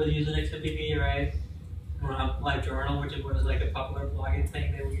Facebook was using XMPP, right? LiveJournal, which was like a popular blogging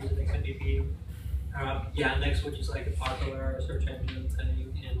thing, they were using XMPP. Yandex, which is like a popular search engine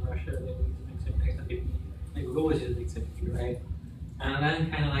thing in Russia, they were using XMPP. Like Google was using XMPP, right? And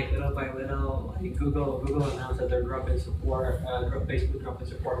then kind of like little by little, like Google announced that they're dropping support, Facebook dropping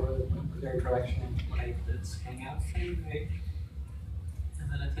support with their collection, like this Hangout thing, right?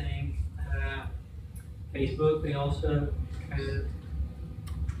 And then I think Facebook, they also kind of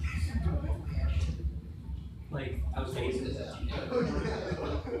like outdated.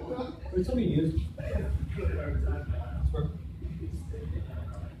 It's still being used.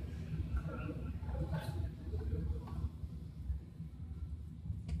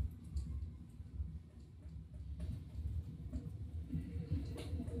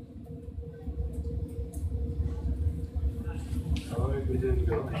 We didn't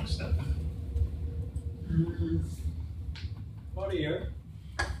go next step. About a year.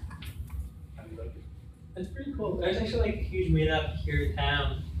 It's pretty cool. There's actually like a huge meetup here in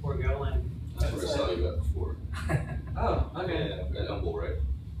town we're going. That's where I saw you at before. Oh, okay. Yeah, at Humble, right?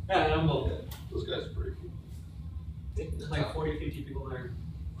 Yeah, and Humble. Yeah, those guys are pretty cool. There's like 40, 50 people there.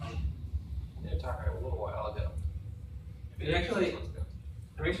 They were talking a little while ago. It actually,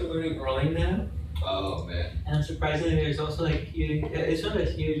 I'm actually learning Erlang now. Oh man. And surprisingly, there's also like huge, it's not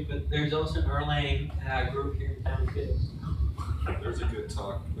as huge, but there's also an Erlang group here in town too. There's a good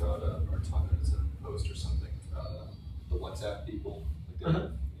talk about, or talk, it's a post or something, the WhatsApp people, like they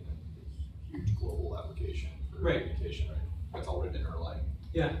have, you know, this huge global application for communication, right? That's all written in Erlang.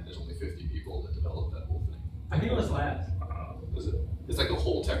 Yeah. There's only 50 people that developed that whole thing. I think it was last. Was it? It's like the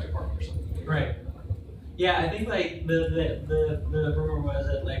whole tech department or something. Right. Yeah, I think like the rumor was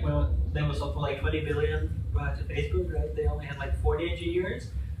that like when they was sold for like 20 billion to Facebook, right? They only had like 40 engineers.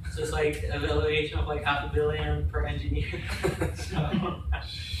 So it's like a valuation of like $500 million per engineer. So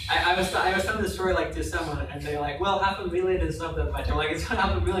I was telling the story like to someone, and they're like, "Well, $500 million is not that much." I'm like, "It's not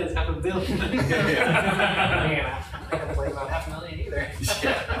 $500 million; it's $500 billion." Yeah, I don't complain about $500,000 either.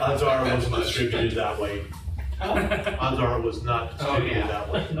 Yeah, odds are it wasn't distributed that way. Odds are it was not distributed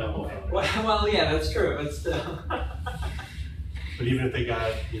that way. Well, yeah, that's true, but still. But even if they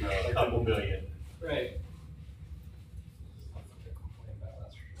got, you know, a couple million. Right.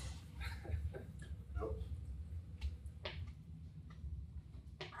 Nope.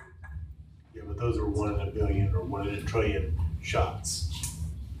 Yeah, but those are 1 in a billion or 1 in a trillion shots.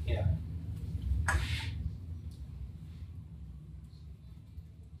 Yeah.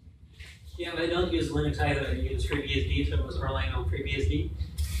 Yeah, they don't use Linux either. They use FreeBSD, so it was Erlang on FreeBSD.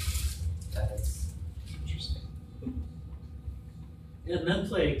 That is interesting. Yeah,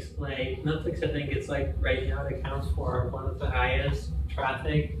 Netflix, I think it's like right now it accounts for one of the highest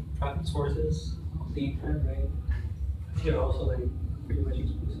traffic sources on the internet, right? I think they're also like pretty much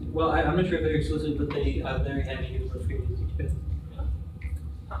exclusive. Well, I'm not sure if they're exclusive, but they very heavy use of FreeBSD too.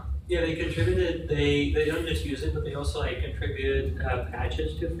 Yeah, they contributed. They don't just use it, but they also like contribute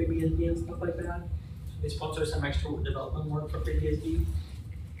patches to FreeBSD and stuff like that. They sponsor some extra development work for FreeBSD.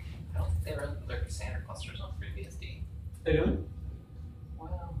 I don't think they run their Cassandra clusters on FreeBSD. They don't?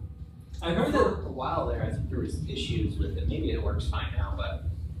 Well, I heard for that. a while there, I think there was issues with it. Maybe it works fine now, but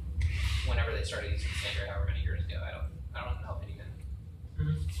whenever they started using Cassandra, however many years ago, I don't know if it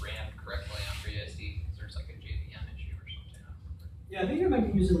even ran correctly on FreeBSD because there's like a JVM issue or something. Yeah, I think they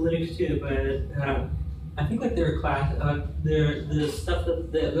might be using Linux too, but I think like their class, the stuff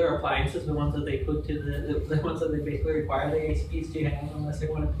that their appliances, the ones that they put to the ones that they basically require the ISPs to have, unless they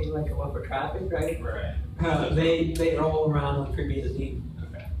want to pay like a lot for traffic, right? Right. They roll around on FreeBSD.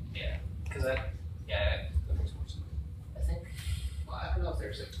 Okay. Yeah. Because that makes more sense. I think. Well, I don't know if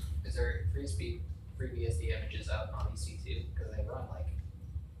is there FreeBSD images out on EC2 because they run like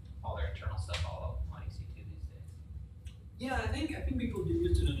all their internal stuff all up on EC2 these days. Yeah, I think people do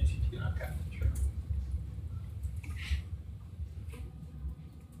use it on EC2. Okay. Sure.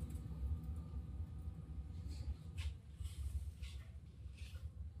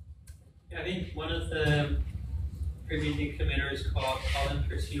 Yeah, I think one of the FreeBSD committers called Colin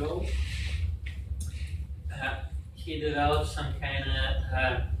Percival, he developed some kind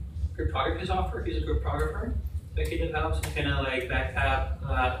of cryptography software. He's a cryptographer, so he developed some kind of like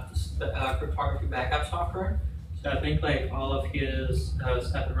cryptography backup software. So I think like all of his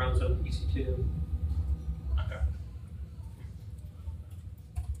stuff runs on EC2. Okay.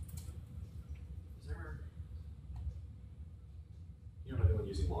 Is there, you know anyone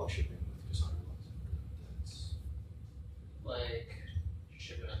using log shipping with Cassandra logs? That's, Like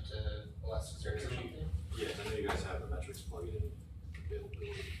shipping up to Elasticsearch or something. yeah, I know you guys have the metrics plugin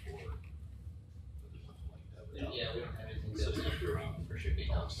availability for something like that. but Yeah, we don't have anything built for shipping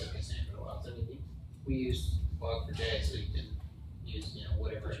out to Cassandra logs. I mean, we use Log4j, so you can use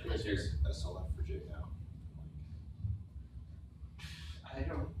whatever I is your. SLF4j now. I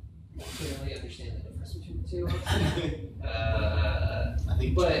don't really understand the difference between the two. I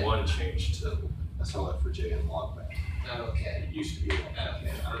think But- G1 changed to SLF4j and logback. Okay. It used to be logback.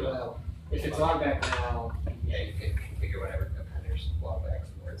 Okay. I don't know. Well, if it's logback now, yeah, you can configure whatever appenders logbacks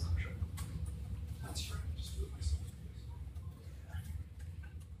for it, I'm sure. That's right, I just do it myself.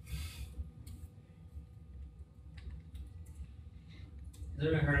 Has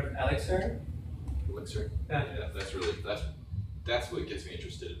anyone heard of Elixir? Elixir? Yeah. Yeah, that's what gets me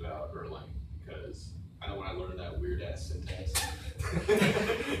interested about Erlang, because I know when I learned that weird ass syntax.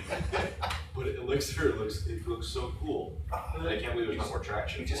 But Elixir looks so cool. And I can't believe there's not more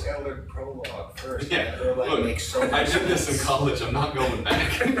traction. You just for it. gotta learn Prolog first. Yeah, Prolog look, makes so I much did this in sense. college, I'm not going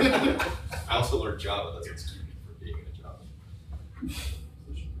back. I also learned Java, that's what's keeping me from being in a Java.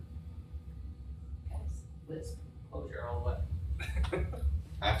 Liz, closure all the way.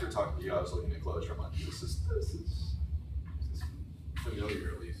 After talking to you, I was looking at Clojure, I'm like, this is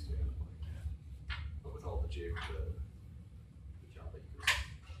familiar at least, yeah. But with all the Java ecosystem.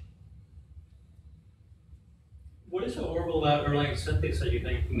 What is so horrible about Erlang syntax that you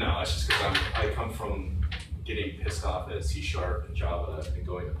think? No, it's just because I come from getting pissed off at C# and Java and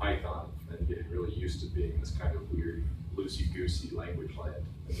going to Python and getting really used to being this kind of weird loosey-goosey language land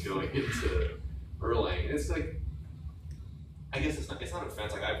and going into Erlang. And it's like, I guess it's not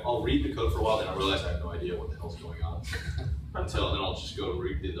offense. Like I'll read the code for a while, then I realize I have no idea what the hell's going on. Then I'll just go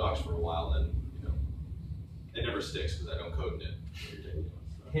read the docs for a while, and it never sticks because I don't code in it every day.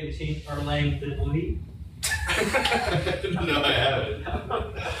 Have you seen Erlang the movie? No, I haven't.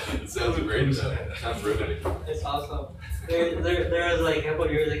 It sounds great though. It sounds riveting. It's awesome. There was like a couple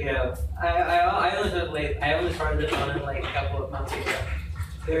of years ago. I only started it on it like a couple of months ago.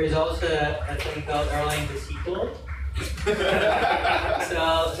 There is also a thing called Erlang the sequel.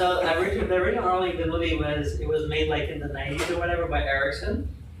 so the original Erlang the movie was made like in the 90s or whatever by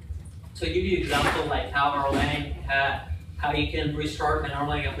Ericsson. So to give you an example like how Erlang how you can restart an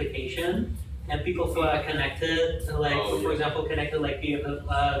Erlang application. And people who are connected, like for example, connected like via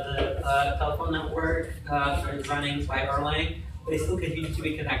the telephone network running by Erlang, they still continue to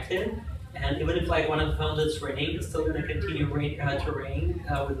be connected. And even if like one of the phones is ringing, it's still going to continue to ring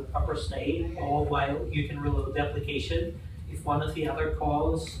with the proper state, all while you can reload the application if one of the other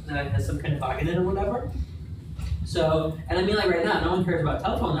calls has some kind of bug in it or whatever. So, and I mean like right now, no one cares about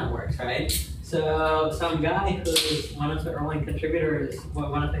telephone networks, right? So some guy who's one of the Erlang contributors,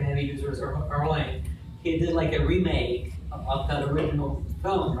 one of the heavy users of Erlang, he did like a remake of that original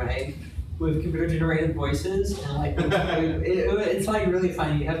film, right? With computer-generated voices, and like it's like really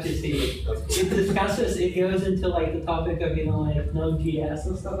funny. You have to see it. It discusses. It goes into like the topic of like Node.js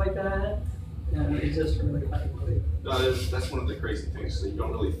and stuff like that. And it's just really funny. No, that's one of the crazy things that you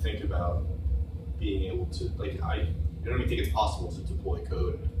don't really think about being able to I don't even think it's possible to deploy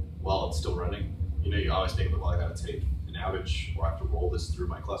code while it's still running. You always think, well, I gotta take an outage or I have to roll this through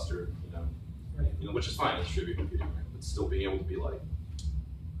my cluster, Right. Which is fine, it's distributed computing, right? But still being able to be like,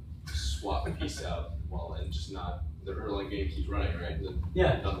 swap a piece out and just not, the Erlang game keeps running, right? And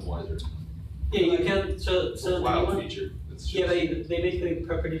then none the wiser. Yeah, you can, so wow feature. They basically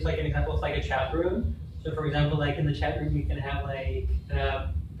produce like an example of like a chat room. So for example, like in the chat room, you can have like,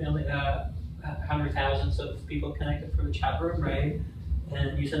 hundred thousands of people connected for the chat room, right?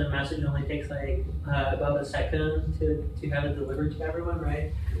 And you send a message, it only takes like about a second to have it delivered to everyone,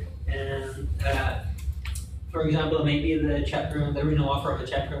 right? And for example, maybe the chat room, the original offer of the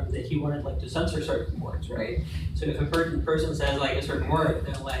chat room that he wanted like to censor certain words, right? So if a person says like a certain word,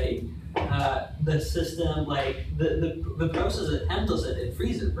 then like the system, like the process that handles it, it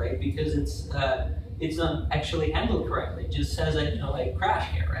freezes, right? Because it's not actually handled correctly. It just says that like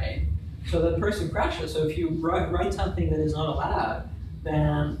crash here, right? So the person crashes. So if you write something that is not allowed,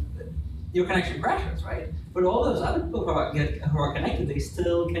 then your connection crashes, right? But all those other people who are connected, they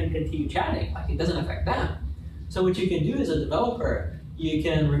still can continue chatting. Like it doesn't affect them. So what you can do as a developer, you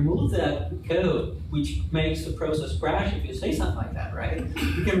can remove that code which makes the process crash if you say something like that, right?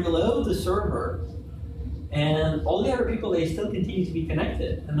 You can reload the server, and all the other people, they still continue to be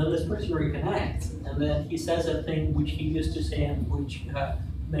connected. And then this person reconnects, and then he says that thing which he used to say and which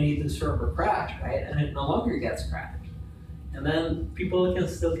made the server crash, right? And it no longer gets crashed. And then people can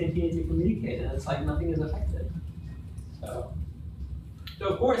still continue to communicate, and it's like nothing is affected. So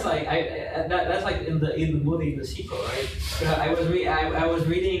of course, like that's like in the movie, the sequel, right? I was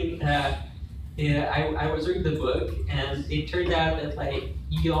reading the book, and it turned out that like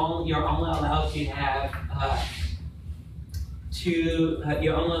you're only allowed to have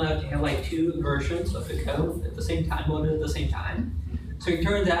like two versions of the code at the same time, loaded at the same time. So it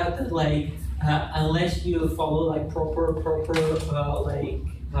turns out that like unless you follow like proper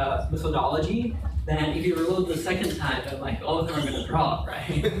methodology, then if you reload the second time, then like all of them are going to drop,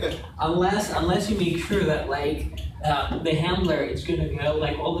 right? unless you make sure that like the handler is going to go,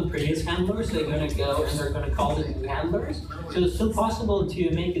 like all the previous handlers, they're going to go and they're going to call the new handlers. So it's still possible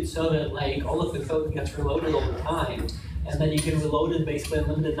to make it so that like all of the code gets reloaded all the time, and then you can reload it basically a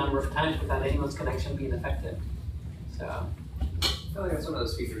limited number of times without anyone's connection being affected. So I feel like that's one of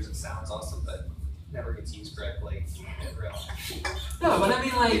those features that sounds awesome, but never gets used correctly in real life. no, but I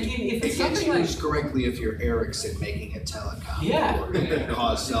mean, like if it's It gets something like used correctly if you're Ericsson making a telecom Yeah. that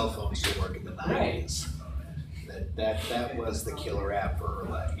caused cell phones to work in the Right. 90s. That was the killer app for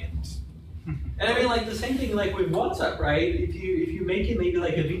Erlang. And I mean, like the same thing like with WhatsApp, right? If you make it maybe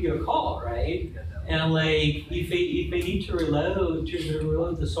like a video call, right? And like if they need to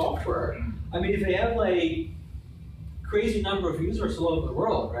reload the software, I mean, if they have like crazy number of users all over the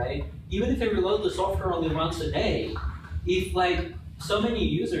world, right? Even if they reload the software only once a day, if like so many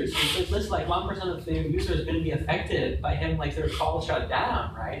users, if at least like 1% of their users are going to be affected by having like their call shut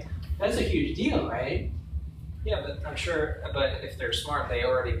down, right? That's a huge deal, right? Yeah, but I'm sure, but if they're smart, they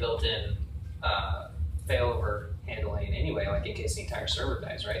already built in failover handling anyway, like in case the entire server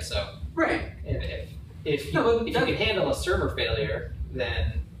dies, right? So Right. if you can handle a server failure,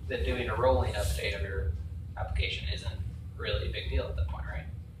 then doing a rolling update of your application isn't really a big deal at that point, right?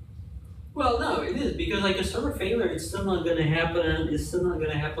 Well, no, it is, because like a server failure, it's still not gonna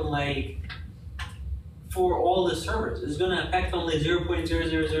happen, like for all the servers. It's gonna affect only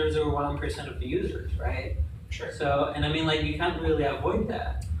 0.00001% of the users, right? Sure. So, and I mean, like, you can't really avoid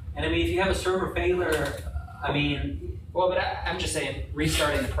that. And I mean, if you have a server failure, I mean. Well, but I'm just saying,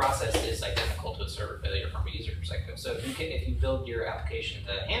 restarting the process is identical to a server failure from a user perspective. So if you build your application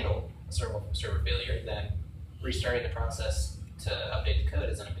to handle a server failure, then restarting the process to update the code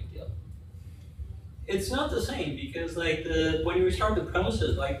isn't a big deal. It's not the same, because like when you restart the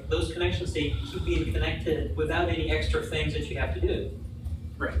process, like those connections, they keep being connected without any extra things that you have to do.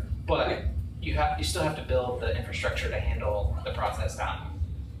 Right. But you still have to build the infrastructure to handle the process down.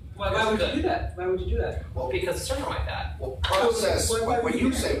 Why would you do that? Why would you do that? Well, because the server might die. Well, process, when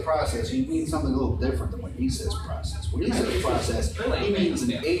you say process, you mean something a little different than when he says process. When he says process, he means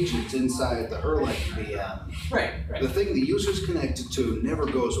an agent inside the Erlang VM. Right. The thing the user's connected to never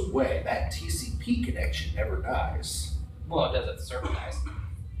goes away. That TCP connection never dies. Well, it does if the server dies.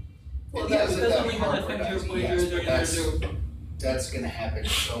 Well, It that doesn't even affect your yes, but that's going to happen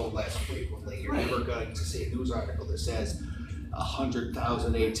so less frequently. You're never going to see a news article that says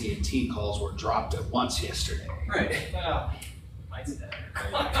 100,000 AT&T calls were dropped at once yesterday. Right. Well, might do that.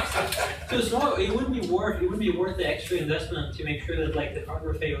 So it's not, it wouldn't be worth the extra investment to make sure that like the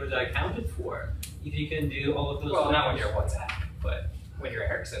hardware failures are accounted for. If you can do all of those. Well, not when you're WhatsApp, but when you're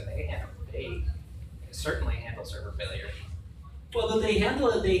Ericsson, they certainly handle server failure. Well, but they handle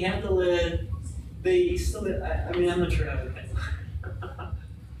it. They still. I mean, I'm not sure how to think.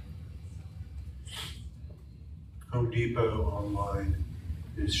 Home Depot online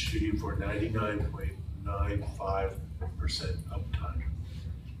is shooting for 99.95% uptime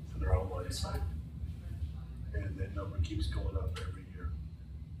for their online site. And that number keeps going up every year.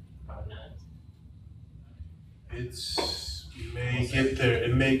 It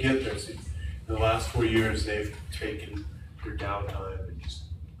may get there, See, in the last 4 years, they've taken their downtime and just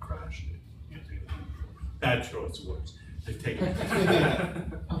crashed it. Bad choice of words. They've taken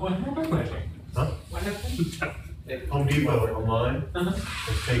What happened? Huh? What happened? Home Depot online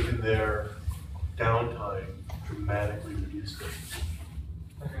has taken their downtime, dramatically reduced it.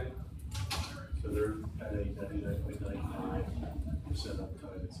 Okay. So they're at a 99.99%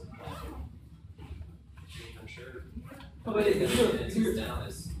 uptime. It's a I'm sure. Oh, but It's down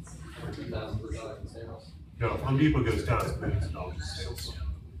as $100,000 in sales. No, Home Depot goes down, it's millions of dollars in sales.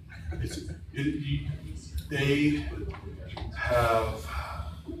 They have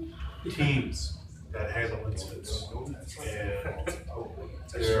teams that handle incidents, and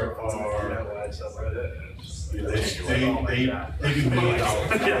there are, they do $1 million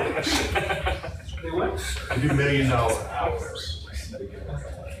hours. They what? They do $1 million hours.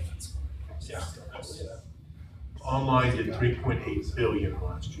 Yeah. Online did 3.8 billion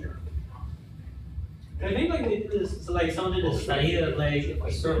last year. I think like they did this, so like someone did a study that like if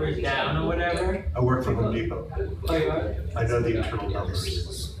a server is down or whatever. I work for Home Depot. Oh, you are? I know the internal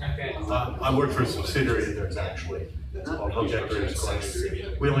numbers. Okay. I work for a subsidiary of theirs actually. It's called Home Decorators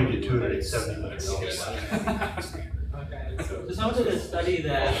Collection. We only did $270 million. Okay. So someone did a study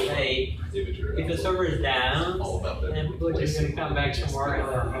that like if the server is down, then people are just gonna come back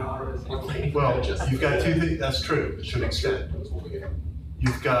tomorrow and Well, you've got two things, that's true, to an extent.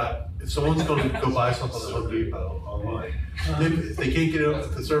 You've got, if someone's going to go buy something at Home Depot online, if they can't get it,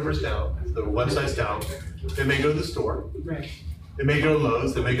 if the server's down, if the website's down, they may go to the store, Right. they may go to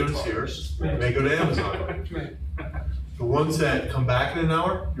Lowe's, they may go to Sears, they may go to Amazon. Right. The ones that come back in an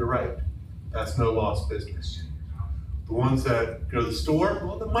hour, you're right, that's no lost business. The ones that go to the store,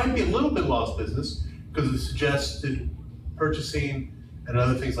 well, that might be a little bit lost business because of suggested purchasing and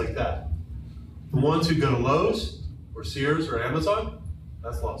other things like that. The ones who go to Lowe's or Sears or Amazon,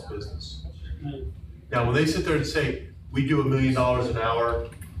 that's lost business. Now, when they sit there and say, we do $1 million an hour,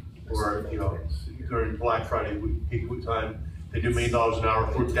 or during Black Friday peak time, they do $1 million an hour.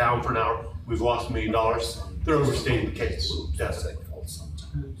 If we're down for an hour, we've lost $1 million. They're overstating the case, definitely.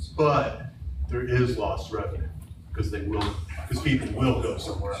 But there is lost revenue because people will go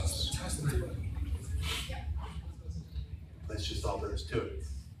somewhere else. That's just all there is to it.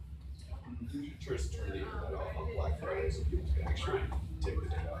 Sure, it's turning that off on Black Friday so people can actually take the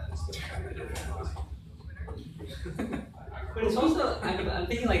day off instead of But it's also I'm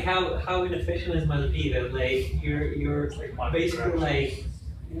thinking like how inefficient this must be that like you're basically like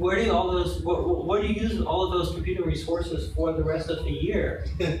where do all those, where do you use all of those computer resources for the rest of the year?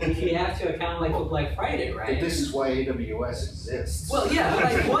 If you have to account like for Black Friday, right? But this is why AWS exists. Well, yeah,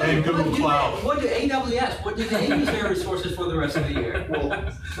 like And Google Cloud. what do AWS, what do they use their resources for the rest of the year? Well,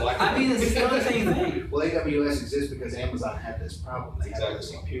 I mean, it's still the same thing. well, AWS exists because Amazon had this problem. They had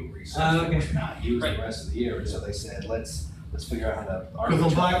this compute resource Okay. they would not use the rest of the year, and so they said, let's figure out how to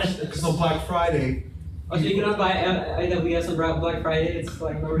Because on Black Friday, Oh, so you cannot buy AWS on Black Friday, it's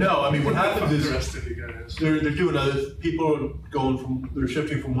like no, I mean, what happens is, rest of you guys. they're doing other, people are going from, they're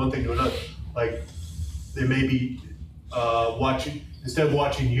shifting from one thing to another. Like, they may be watching, instead of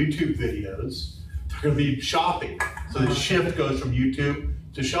watching YouTube videos, they're gonna be shopping. So the shift goes from YouTube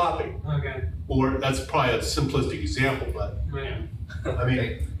to shopping. Okay. Or, that's probably a simplistic example, but, Right. I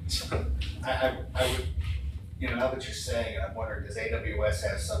mean, I would, now that you're saying it, I'm wondering, does AWS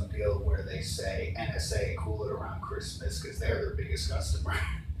have some deal where they say NSA cool it around Christmas because they're their biggest customer?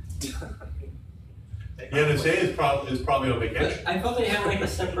 the NSA is probably on vacation. I thought they had like a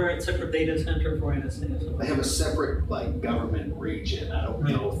separate data center for NSA or something. They have a separate like government region. I don't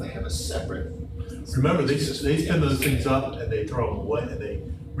know if they have a separate. Remember, they spin those things up and they throw them away and they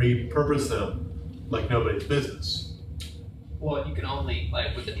repurpose them like nobody's business. Well, you can only,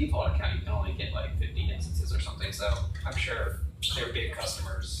 like, with the default account, you can only get like 50 instances or something, so I'm sure their big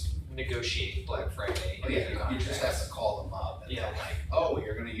customers negotiate Black Friday. Oh, yeah, you just have to call them up and they're like, oh,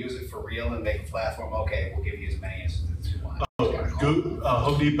 you're going to use it for real and make a platform. Okay, we'll give you as many instances as you want.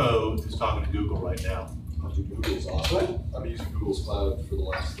 Home Depot is talking to Google right now. Google's awesome. I'm using Google's cloud for the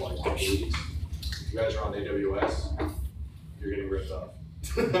last like 2 weeks. If you guys are on AWS, you're getting ripped off.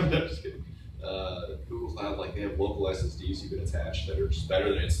 I'm just kidding. Google Cloud, like they have local SSDs you can attach that are just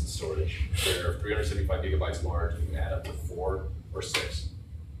better than instant storage. They're 375 gigabytes large. You can add up to 4 or 6.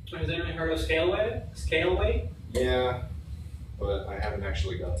 Has anyone heard of Scalaway? Yeah, but I haven't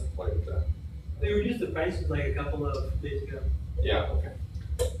actually got to play with that. They reduced the prices like a couple of days ago. Yeah, okay.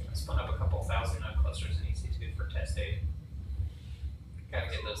 I spun up a couple thousand clusters and EC is good for test data. Gotta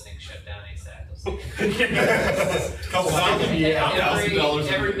get those things shut down ASAP. Couple thousand, yeah,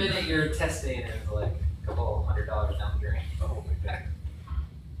 $1,000. Every minute you're testing is like a couple $100 down the drain. Oh my god.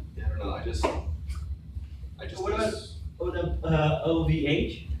 Yeah, I don't know. I just What about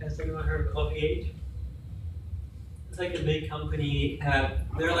OVH? Has anyone heard of OVH? It's like a big company.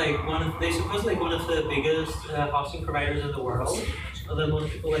 They're like they supposedly one of the biggest hosting providers in the world. Although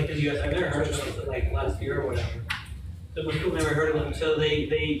most people like in the US, I've never heard of them like last year or whatever. So most people never heard of them. So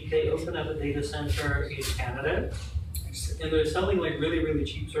they opened up a data center in Canada, and they're selling like really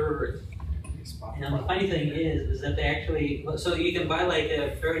cheap servers. And the funny thing is that they actually, so you can buy like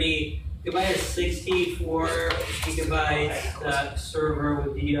you can buy a 64 gigabyte server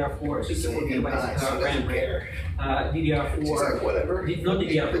with DDR4, 64 gigabytes RAM, DDR4. Whatever. Not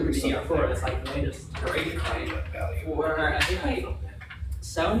DDR4, but DDR4. It's like the latest. For I think like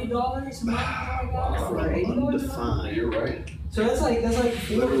 $70 a month, or $80. You're right. So that's like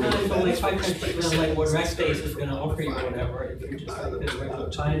 4 times or like 5 times cheaper than like what Rackspace is going to offer you or whatever. If you're just like the regular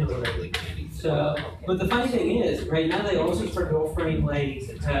time or whatever. So, but the funny thing is, right now they also started offering like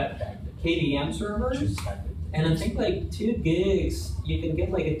KVM servers, and I think like 2 gigs. You can get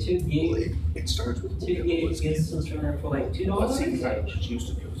like a 2 gig. It starts with 2 gig instance server for like $2.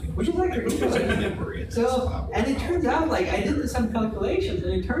 Which is like ridiculous. So, and it turns out, like, I did some calculations,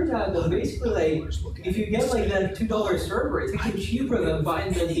 and it turns out that basically, like, if you get like that $2 server, it's actually cheaper than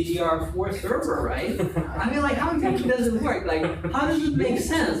buying the DDR4 server, right? I mean, like, how exactly does it work? Like, how does it make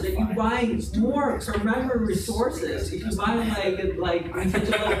sense that you buy more survivor resources if you buy like in such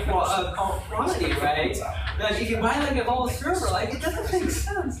a low quantity, right? That you can buy like a whole server, like, it doesn't make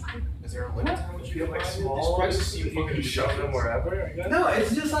sense. Is there a limit to how much you like small? These prices seem fucking shove them wherever, I guess. No,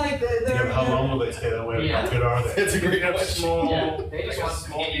 it's just like they're. How long will they stay that way? How good are they? It's a great question. They just want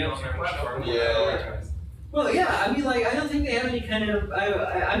small deals on their platform. Yeah. Well, yeah, I mean, like, I don't think they have any kind of.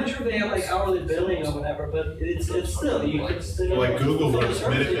 I'm not sure if they have like hourly billing or whatever, but it's still you can still. Like Google for the runs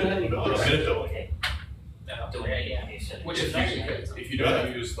service, minute you don't have any cost. billing. Which is actually good. If you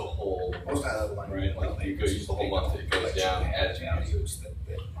don't use the whole, right, like you go use the whole month, it goes down as you use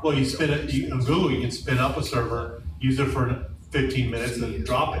it. Well, you spin it, on Google, you can spin up a server, use it for 15 minutes and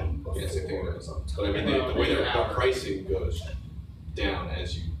drop it. Yeah, same thing with Amazon. But I mean, the way the pricing goes down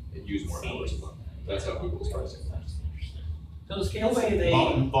as you use more hours a month. That's how Google's pricing. So Scalaway, they.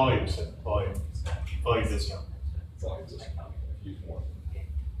 Volume discount. Volume just use more.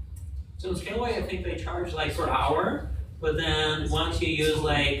 So Scalaway, I think they charge like per hour, but then once you use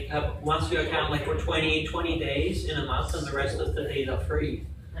like once you account like for 20 days in a month, and the rest of the days are free.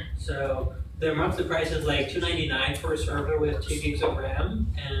 So the monthly price is like $299 for a server with 2 gigs of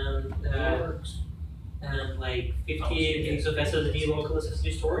RAM and like 50 gigs of SSD local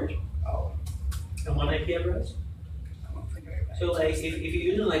SSD storage Oh, and 1 IP address. I don't think I have that. So like if you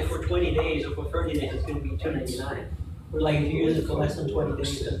use it like for 20 days or for 30 days, it's going to be $299. But like if you use it for less than 20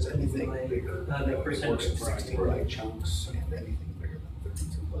 days, it's going to be like percentage. 60 chunks and anything bigger than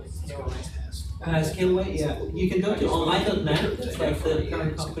 32 bytes. It's gonna test. Scaleway, yeah. You can go to online.net, that's like the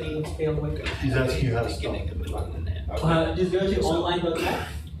current company of Scaleway. He's asking you how to spell. Just go to online.net.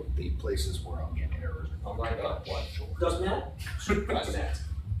 The places where I'm getting errors. Online dot what? .net? .net.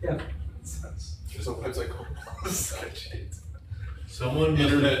 Yeah. There's a website called Site. Someone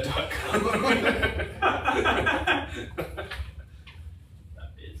Internet.com.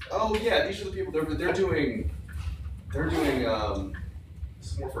 Oh yeah, these are the people. They're doing. This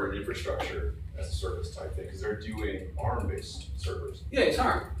is more for an infrastructure as a service type thing because they're doing ARM-based servers. Yeah, it's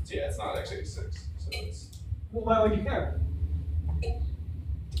ARM. So yeah, it's not x86, so it's Well, why would you care?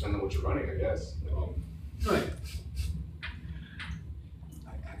 depending on what you're running, I guess. Right.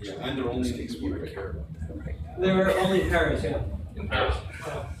 Yeah, and they're only Case in where I care about that right now. They're only in Paris, yeah. Paris.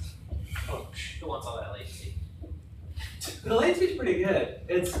 Oh, who wants all that latency? The latency's pretty good.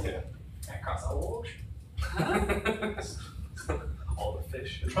 It's Across the world. All the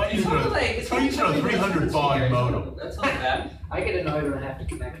fish. Try using a 300 baud modem. That's not bad. I get annoyed when I have to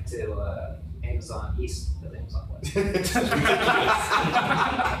connect to Amazon East, but Amazon West.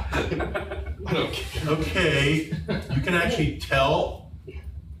 Okay, you can actually tell. You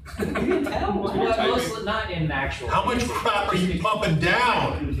can tell. Mostly not in actual. How much crap are you pumping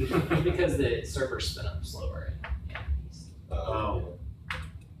down? Because the servers spin up slower in East. Oh.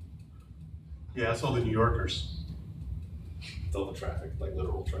 Yeah, that's all the New Yorkers. It's all the traffic, like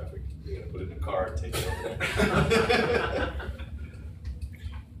literal traffic. You gotta put it in a car and take it over there.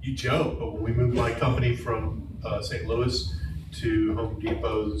 You joke, but when we moved my company from St. Louis to Home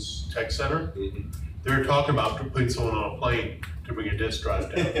Depot's tech center, they were talking about putting someone on a plane to bring a disk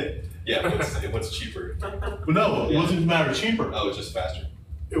drive down. Yeah, what's cheaper? Well, no, it wasn't a matter of cheaper. Oh, it's just faster.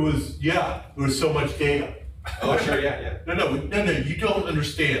 It was, yeah, there was so much data. Oh, sure, yeah. No, you don't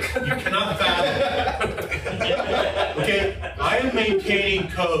understand. You cannot fathom. Okay, I am maintaining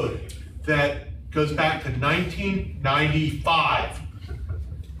code that goes back to 1995.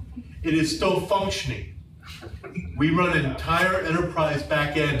 It is still functioning. We run an entire enterprise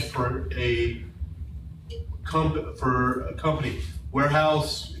backend for a company,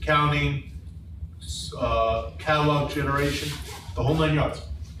 warehouse, accounting, catalog generation, the whole 9 yards.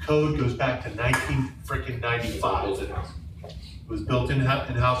 Code goes back to 1995. It was built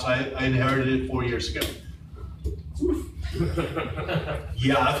in-house. I inherited it 4 years ago.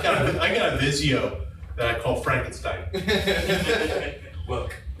 Yeah, I got a Vizio that I call Frankenstein.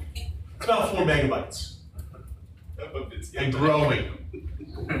 Look. It's about 4 megabytes. And growing.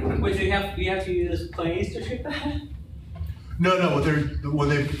 Wait, do you have to use planes to ship that? No, when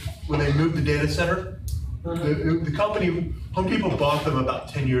they moved the data center, the company, Home Depot bought them about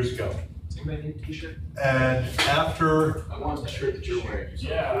 10 years ago. Does anybody need a t-shirt? And after, I want the shirt that you're wearing.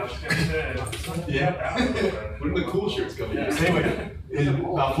 Yeah, I was gonna say. Yeah. When the cool shirts come in? anyway,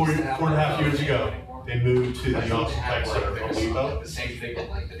 about 4.5 years ago, they moved to the Austin Tech Center, Home Depot. The same thing with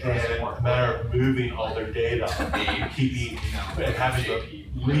like the And a matter of moving all their data, keeping, and having the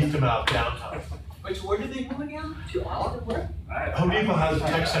least amount of downtime. Wait, so where did they move again? To Austin? Where? Home Depot has a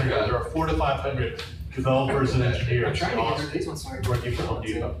tech center here. There are 400 to 500 developers and I'm engineers trying in to get rid Austin of these ones. Sorry. working for Home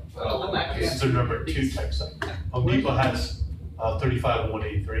Depot. Well, in that This case, is their number 2 tech site. Home Depot has 35 and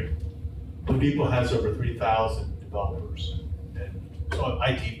 183. Home Depot has over 3,000 developers and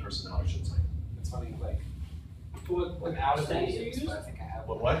IT personnel, I should say. it's funny, like, What out of states do you stadiums, use? but I think I have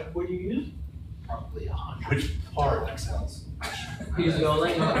What? What do you use? probably 100. Which part? Excels. You use the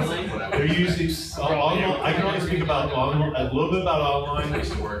online? They're using online. I can only speak about online, a little bit about online, and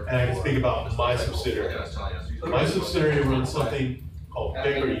I can speak about my subsidiary. My subsidiary runs something called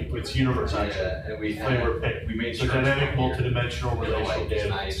PIC, or it's Universe actually. Flavor PIC. We made So dynamic multidimensional relational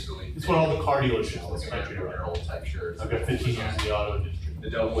data. It's what all the car dealerships in this country run. I've got 15 years in the auto industry. The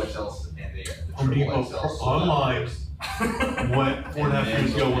double XLs and the Home triple Depot XLs. online went 4.5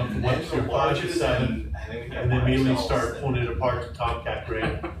 years ago, went from 5 to 7, and then immediately started pulling it apart to Tomcat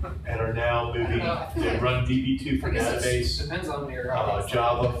grade, and are now moving. They run DB2 for I guess database, depends on your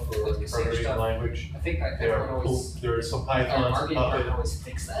Java for like the same programming stuff. language. I think everyone always. There's some Our Pythons and marketing department Puppet always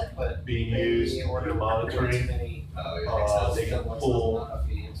thinks that, but being they used order for too monitoring. many They can pull.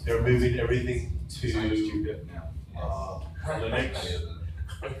 They're moving everything to Linux.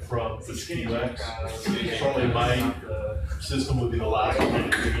 from the UX. Probably my system would be the last one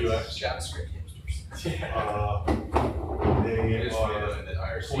to do UX. JavaScript hipsters. They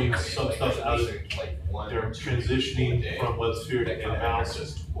are pulling some stuff out of it. They're transitioning from WebSphere to in-house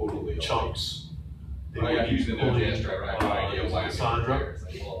just totally chunks. They I will use be the pulling Node.js driver. I have no idea why. Cassandra.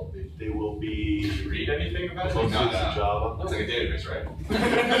 They will be Did you read anything about it? mostly Not Java. It's like a database, right?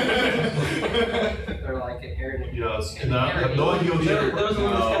 They're like inherited. Yes, and I have no idea what There the was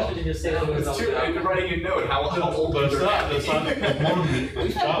one discussion you just say that was It's true. I've been writing a note. How old but is it's not, that's not more than it's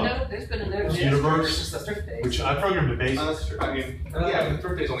We've had Java, no, there's been a Node.js Universe, since the thrift days. which I programmed in Oh, Basic. that's true. I mean, yeah, the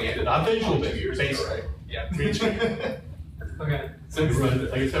thrift days only ended Not Visual 2 Basic, years Basic. ago, right? Yeah. Green screen. Okay. We run,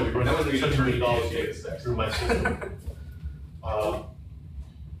 like I said, we run That was when you $7 million turned a the year data stacks. through my system.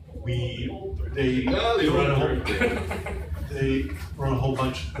 They No, run a whole, they they run a whole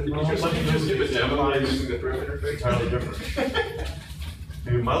bunch. Did you just give a demo using the thrift interface? Entirely different.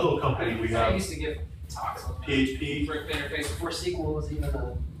 Maybe my little company, we I have used to give talks on PHP. thrift interface before SQL was even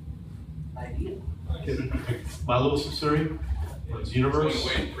an idea. My little subsidiary runs Universe, It's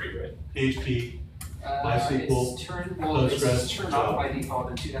going away pretty right. PHP, MySQL, It's turned, well, it's Postgres, turned off by default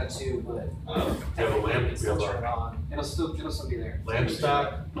in 2.2, but we have a technically lamp, you can we still have turn it a on. It'll still be there. lamp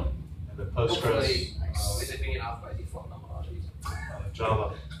stack, and then Postgres, Hopefully, with it being off by default, no one will use it.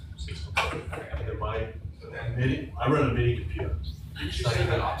 Java system. And then my mini, I run a mini computer. Did you say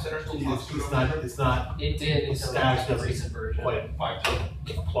that Op Center still talks to it? It's not It did until Stash the doesn't recent version. quite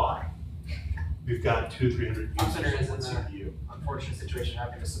 5.2. apply. We've got 200-300 Op Center users is on in one the CPU, unfortunate situation of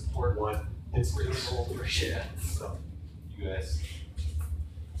having to support one really instance. old version. So, You guys.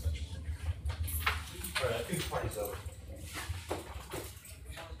 all right, I think the party's over.